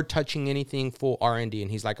 from never touching anything, full R&D, and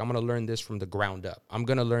he's like, I'm going to learn this from the ground up. I'm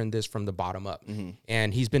going to learn this from the bottom up.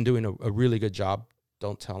 And he's been doing a really good job.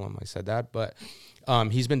 Don't tell him I said that, but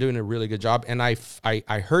he's been doing a really good job. And I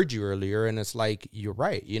heard you earlier, and it's like, you're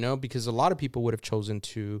right, you know, because a lot of people would have chosen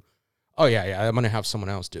to, oh yeah, I'm going to have someone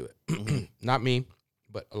else do it. Not me,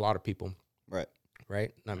 but a lot of people.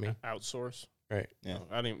 Right? Not me. Outsource. Right. Yeah.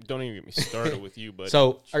 Don't even get me started with you. But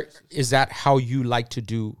So is that how you like to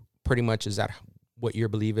do, pretty much, is that what your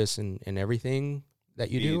belief is in everything that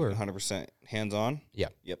you do? Or 100% hands-on? Yeah.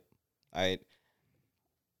 Yep. I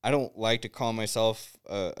don't like to call myself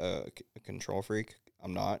a control freak.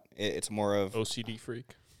 I'm not. It's more of, OCD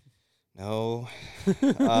freak. no.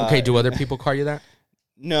 okay, do other people call you that?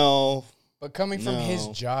 No. But coming from his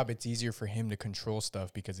No. job, it's easier for him to control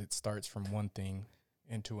stuff because it starts from one thing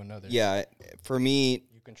into another. Yeah. For me,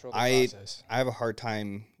 You control the I process. have a hard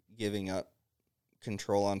time giving up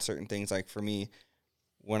control on certain things. Like for me,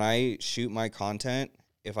 when I shoot my content,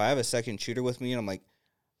 if I have a second shooter with me and I'm like,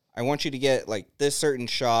 I want you to get like this certain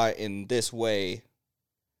shot in this way,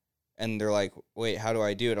 and they're like, wait, how do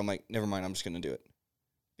I do it? I'm like, never mind, I'm just going to do it.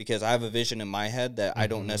 Because I have a vision in my head that I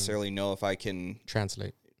don't necessarily know if I can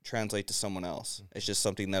translate to someone else. It's just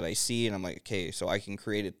something that I see, and I'm like, okay, so I can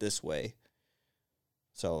create it this way.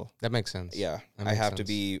 So That makes sense. yeah, That I makes have to sense.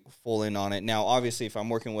 be full in on it. Now, obviously, if I'm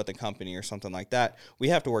working with a company or something like that, we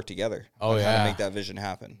have to work together. Oh, on how yeah. to make that vision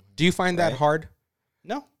happen. Do you find that Right? hard?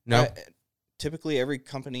 No. No? Typically, every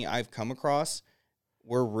company I've come across,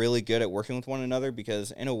 we're really good at working with one another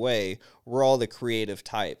because, in a way, we're all the creative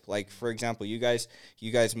type. Like, for example, you guys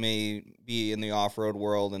may be in the off-road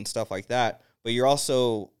world and stuff like that, but you're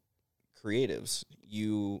also creatives.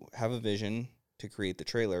 You have a vision to create the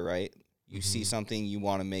trailer, right? You see something, you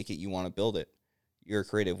want to make it, you want to build it. You're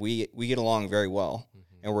creative. We get along very well,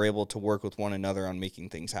 and we're able to work with one another on making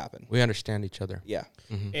things happen. We understand each other. Yeah.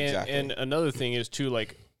 And Exactly. and another thing is too,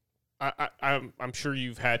 like, I'm sure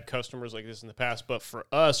you've had customers like this in the past, but for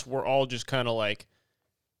us, we're all just kind of like,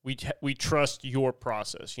 we trust your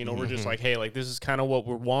process. You know, we're just like, hey, like, this is kind of what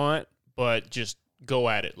we want, but just go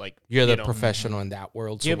at it. Like, You're the know, professional in that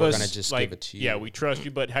world, so give we're us, going to just like, give it to you. Yeah, we trust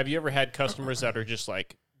you. But have you ever had customers that are just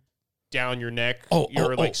like down your neck? Oh,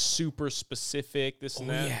 you're oh, like oh. super specific, this and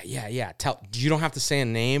Oh, that. yeah. You don't have to say a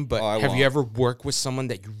name, but Oh, I have won't. you ever worked with someone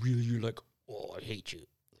that you're like, oh, I hate you.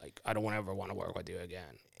 Like, I don't ever want to work with you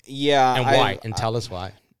again. Yeah. And why? And tell us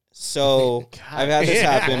why. So I've had this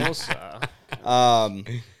happen. Elsa,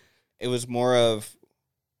 It was more of,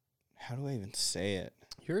 how do I even say it?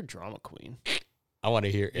 you're a drama queen. I want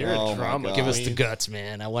to hear it. You're Oh a my drama God. Give us the queen. guts,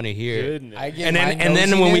 man. I want to hear it. Goodness. I get And then, my and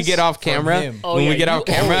then when we nosiness get off from camera, him. Oh, when we yeah, get you- off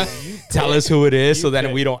camera, oh, you tell us who it is, You so that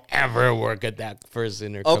bet. we don't ever work at that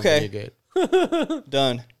person or Okay. company again.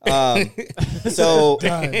 Done. So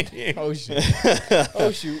Done. Oh shoot.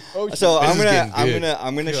 Oh shoot. Oh shoot. so This is getting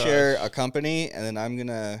I'm gonna Gosh. share a company, and then I'm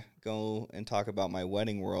gonna go and talk about my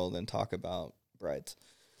wedding world and talk about brides.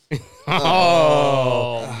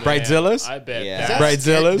 Oh, man. Bridezillas? I bet. Yeah. Does that- that Bridezillas?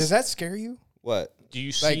 scare- Does that scare you? What? Do you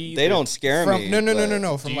Like, see? They don't scare From me. no.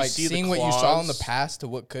 but- From you like see the seeing what you saw in the claws? past to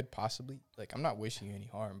what could possibly, like, I'm not wishing you any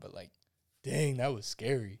harm, but like, dang, that was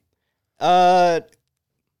scary.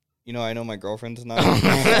 You know, I know my girlfriend's not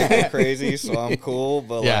like crazy, so I'm cool.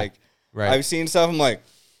 But Yeah. like, Right. I've seen stuff. I'm like,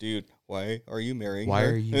 dude, why are you marrying Why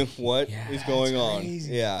her? are you- What Yeah, is going that's on?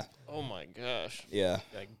 crazy. Yeah, Oh my gosh! yeah,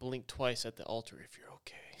 Like, blink twice at the altar if you're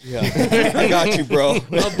okay. yeah. I got you, bro.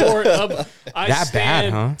 Abort. I that bad,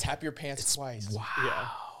 stand- huh? Tap your pants twice. Wow. Yeah.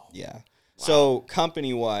 Yeah. So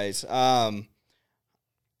company wise, I've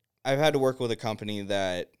had to work with a company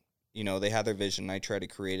that, you know, they had their vision. I tried to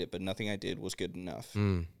create it, but nothing I did was good enough.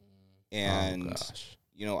 Mm. And, Oh, gosh.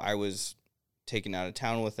 you know, I was taken out of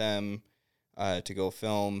town with them to go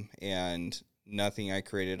film, and nothing I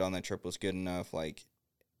created on that trip was good enough. Like,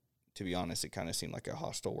 to be honest, it kind of seemed like a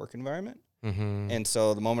hostile work environment. Mm-hmm. And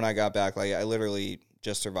so the moment I got back, like, I literally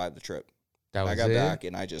just survived the trip. That was I got it? back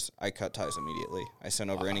and I cut ties immediately. I sent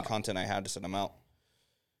over any content I had to send them out.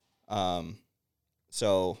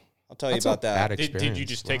 So I'll tell That's you a about that. bad Did you experience.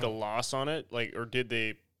 just take a Wow. loss on it, like, or did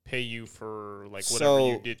they pay you for like whatever So,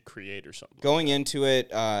 you did create or something? Going into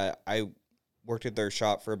it, I worked at their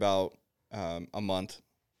shop for about a month,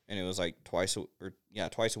 and it was like twice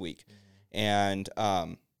a week, and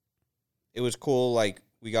it was cool. Like,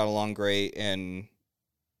 we got along great, and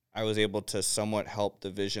I was able to somewhat help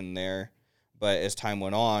the vision there. But as time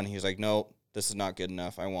went on, he was like, "No, this is not good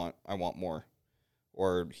enough. I want more."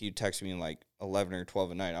 Or he'd text me like 11 or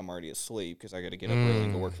 12 at night. I'm already asleep because I got to get up early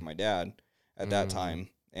and go work for my dad at that time.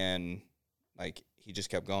 And like, he just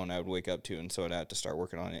kept going. I would wake up to, and so I'd have to start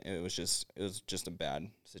working on it. It was just a bad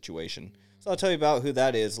situation. So I'll tell you about who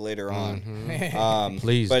that is later on. Mhm.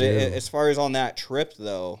 Please But do. as far as on that trip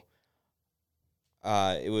though,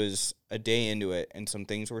 it was a day into it, and some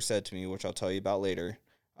things were said to me, which I'll tell you about later.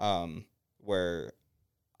 Where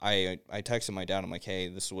I texted my dad. I'm like, "Hey,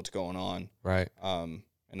 this is what's going on." Right.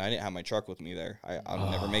 And I didn't have my truck with me there. I'll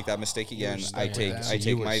never make that mistake again. stuck I with take that. So I you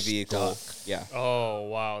take were my vehicle. stuck. Yeah. Oh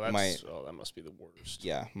wow, My- that must be the worst.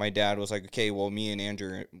 Yeah. My dad was like, "Okay, well, me and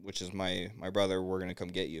Andrew, which is my brother, we're gonna come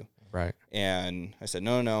get you." Right. And I said,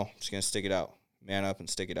 no, I'm just going to stick it out. Man up and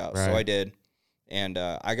stick it out. So Right. I did. And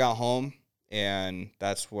I got home, and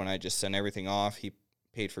that's when I just sent everything off. He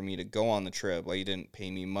paid for me to go on the trip. Like, he didn't pay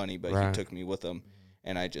me money, but Right. he took me with him.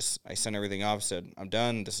 And I sent everything off, said, I'm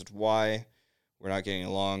done. This is why. We're not getting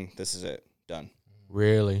along. This is it. Done.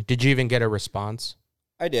 Really? Did you even get a response?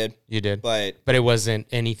 I did. You did? But, But it wasn't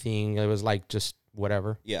anything. It was like just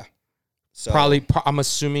whatever. yeah. So, Probably, I'm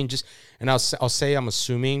assuming just, and I'll say I'm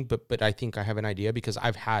assuming, but I think I have an idea because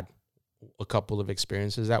I've had a couple of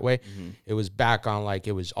experiences that way. Mhm. It was back on like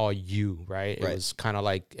it was all you, right? It Right. was kind of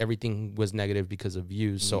like everything was negative because of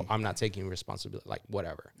you. So Mhm. I'm not taking responsibility, like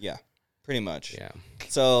whatever. Yeah. Pretty much. Yeah.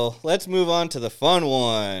 So let's move on to the fun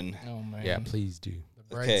one. Oh man. Yeah, please do.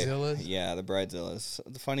 Okay, Bridezillas? yeah, the Bridezillas.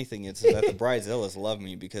 The funny thing is that the Bridezillas love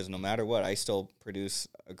me because no matter what, I still produce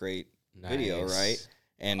a great video, Nice. right?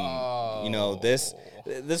 And you know this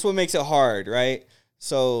what makes it hard, right?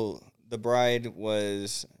 So the bride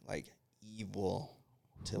was like evil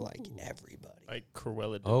to like everybody. Like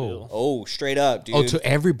Cruella de Oh. Vil. Oh, straight up, dude. Oh, to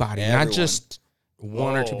everybody, Everyone. not just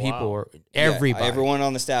one or two Oh, people, wow. or Yeah, everybody. everyone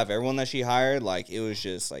on the staff, everyone that she hired, like it was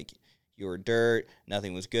just like you were dirt.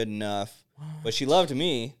 Nothing was good enough. But she loved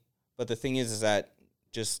me. But the thing is that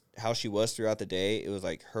just how she was throughout the day, it was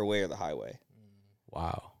like her way or the highway.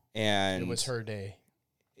 Wow. And It was her day.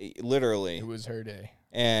 literally. It was her day.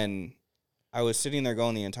 And I was sitting there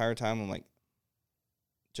going the entire time, I'm like,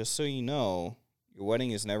 just so you know, your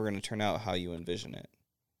wedding is never going to turn out how you envision it.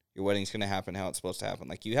 Your wedding's going to happen how it's supposed to happen.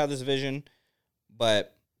 Like, you have this vision,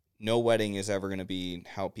 but no wedding is ever going to be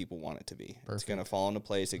how people want it to be. It's Perfect. going to fall into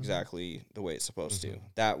place exactly the way it's supposed to.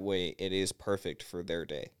 That way, it is perfect for their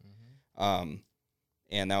day.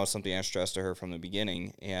 And that was something I stressed to her from the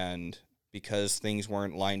beginning. And because things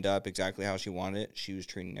weren't lined up exactly how she wanted it, she was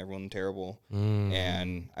treating everyone terrible.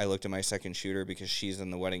 And I looked at my second shooter because she's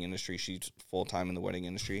in the wedding industry. She's full-time in the wedding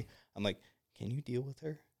industry. I'm like, can you deal with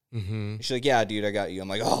her? Mm-hmm. She's like, yeah, dude, I got you. I'm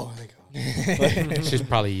like, oh, thank God. She's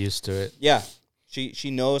probably used to it. Yeah.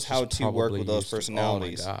 She knows how She's to work probably with those used to-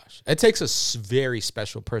 personalities. Oh my gosh. It takes a very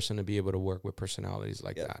special person to be able to work with personalities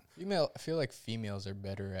like Yeah. that. I feel like females are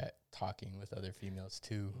better at talking with other females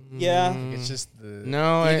too. Yeah. It's just the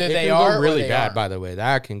No, either it they can are go or really they bad, aren't. by the way.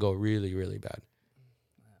 That can go really, really bad.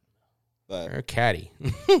 But, Or catty.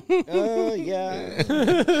 yeah.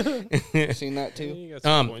 Seen that too? You got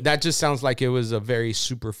some points. That just sounds like it was a very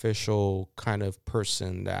superficial kind of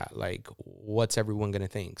person that, like, what's everyone going to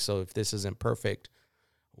think? So if this isn't perfect,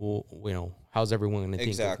 well, you know, how's everyone going to think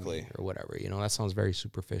of Exactly. me or whatever? You know, that sounds very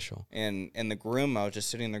superficial. And the groom, I was just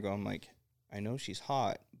sitting there going, like, I know she's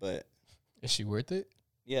hot, but Is she worth it?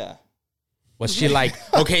 yeah. Was she like,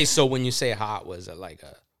 okay, so when you say hot, was it like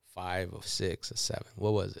a 5, a 6, a 7?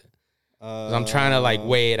 What was it? 'Cause I'm trying to like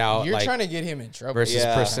weigh it out, You're like trying to get him in trouble. versus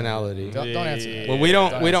Yeah. personality. Don't answer that. Well, we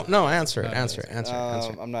don't. Don't No, answer. answer it. Don't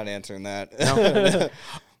Answer it. I'm not answering that. No.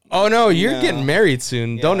 Oh no, you're No. getting married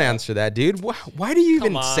soon. Don't Yeah. answer that, dude. Why do you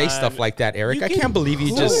even Come say stuff on. like that, Eric? You I can't believe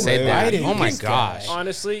you just Who said that. invited Oh my this guy? gosh,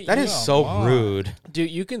 Honestly, that you, is so Come on. rude.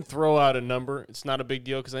 dude, you can throw out a number. It's not a big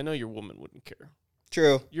deal because I know your woman wouldn't care.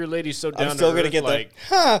 True. Your lady's so down I'm still to gonna earth, get like,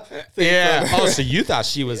 the ha. Yeah. Oh, so you thought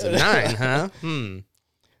she was a 9, huh?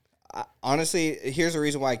 Honestly, here's the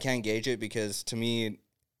reason why I can't gauge it, because to me,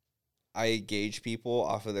 I gauge people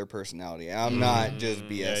off of their personality. I'm not just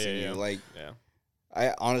BSing yeah. you. Like, yeah.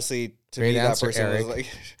 I honestly, to Great me, answer, that person Eric. was like,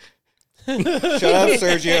 shut up,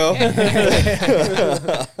 Sergio.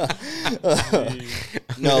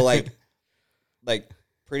 No, like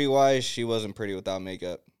pretty wise, she wasn't pretty without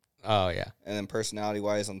makeup. Oh yeah. And then personality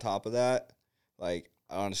wise, on top of that, like,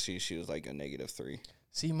 honestly, she was like a -3.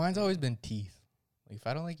 See, mine's always been teeth. Like, if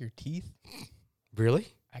I don't like your teeth, Really?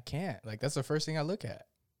 I can't. Like, that's the first thing I look at.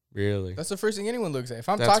 Really? That's the first thing anyone looks at. If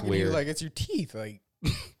I'm That's talking to weird. you, like, it's your teeth. Like,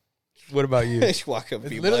 What about you? Just walk up, it's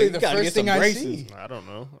people literally like, the "You gotta first get some thing I braces." see. I don't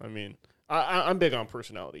know. I mean, I'm big on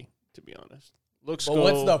personality, to be honest. Looks But go.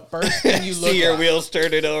 what's the first thing you look See your at? wheels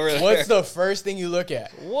turning over there. What's the first thing you look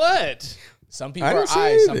at? what? Some people I are didn't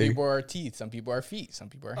say eyes, some anything. people are teeth, some people are feet, some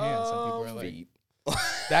people are hands, some people are like Feet.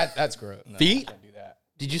 that's gross. No, Feet? I can't do that.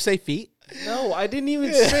 Did you say feet? No, I didn't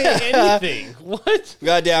even say anything. What?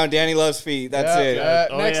 Got down. Danny loves feet. That's Yeah, it. yeah.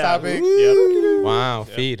 Oh, Next yeah. topic. Yep. Wow,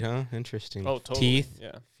 Yeah. feet, huh? Interesting. Oh, totally. Teeth,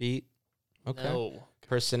 Yeah. feet. Okay. No.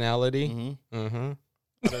 Personality. Mhm. Mm-hmm.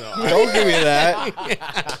 I don't know. Don't give me that.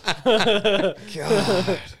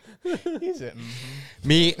 God. He said,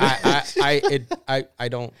 Me, I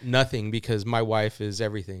don't nothing because my wife is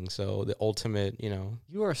everything. So the ultimate, you know,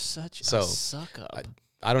 You are such So, a suck up.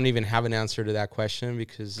 I don't even have an answer to that question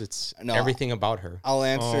because it's No, everything about her. I'll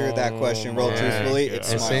answer that question real Oh, truthfully. my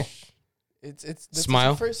It's God. smile. it's that's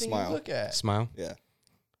Smile? the first thing Smile. you look at. Smile. Yeah.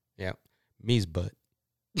 Yeah. Me's butt.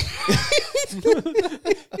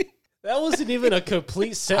 That wasn't even a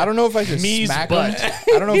complete sentence. I don't know if I should Me's smack butt. him.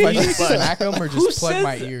 I don't know if I should Me's butt. smack him or Who just plug says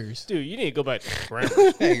my that? ears. Dude, you need to go back to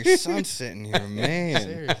grammar. Hey, your son's sitting here, man.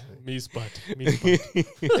 Seriously. Me's butt. Me's butt.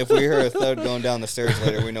 If we hear a thud going down the stairs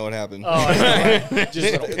later, we know what happened. Oh, I know.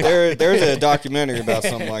 Just There's a documentary about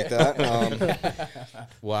something like that.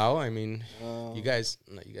 Wow. I mean, you guys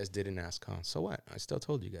didn't ask, huh? So what? I still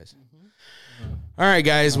told you guys. All right,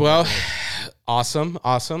 guys. Well, awesome.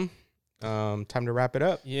 Time to wrap it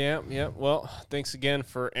up. Yeah. Well, thanks again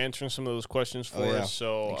for answering some of those questions for yeah. us.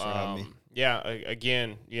 So, Thanks for having me.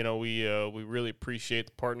 again, we really appreciate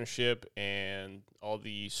the partnership and all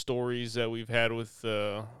the stories that we've had with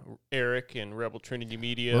Eric and Rebel Trinity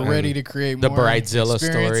Media. We're ready to create The more Bridezilla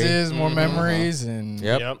story. experiences, more Mhm. memories, and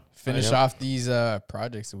Yep. finish Yep. off these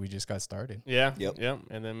projects that we just got started. Yeah. Yep.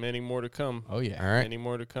 And then many more to come. Oh yeah. All right. Many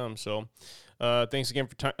more to come. So thanks again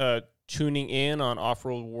for tuning in on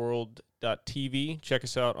offroadworld.tv. Check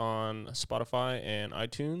us out on Spotify and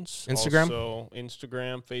iTunes. Instagram. Also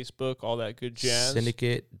Instagram, Facebook, all that good jazz.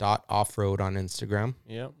 Syndicate.offroad on Instagram.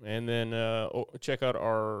 Yep. And then check out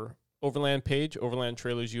our Overland page, Overland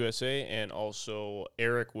Trailers USA, and also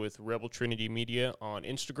Eric with Rebel Trinity Media on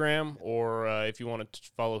Instagram, or if you want to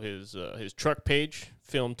follow his truck page,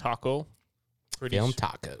 Film Taco. Film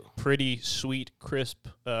Taco. Pretty sweet, crisp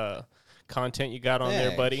content you got on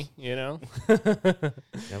there, Thanks. buddy. You know.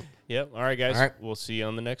 Yep. All right, guys. All right. We'll see you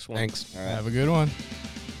on the next one. Thanks. All right. Have a good one.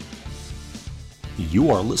 You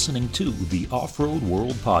are listening to the Off-Road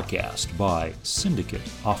World Podcast by Syndicate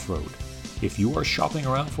Off-Road. If you are shopping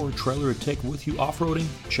around for a trailer to take with you off-roading,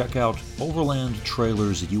 check out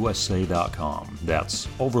overlandtrailersusa.com. That's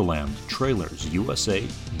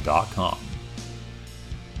overlandtrailersusa.com.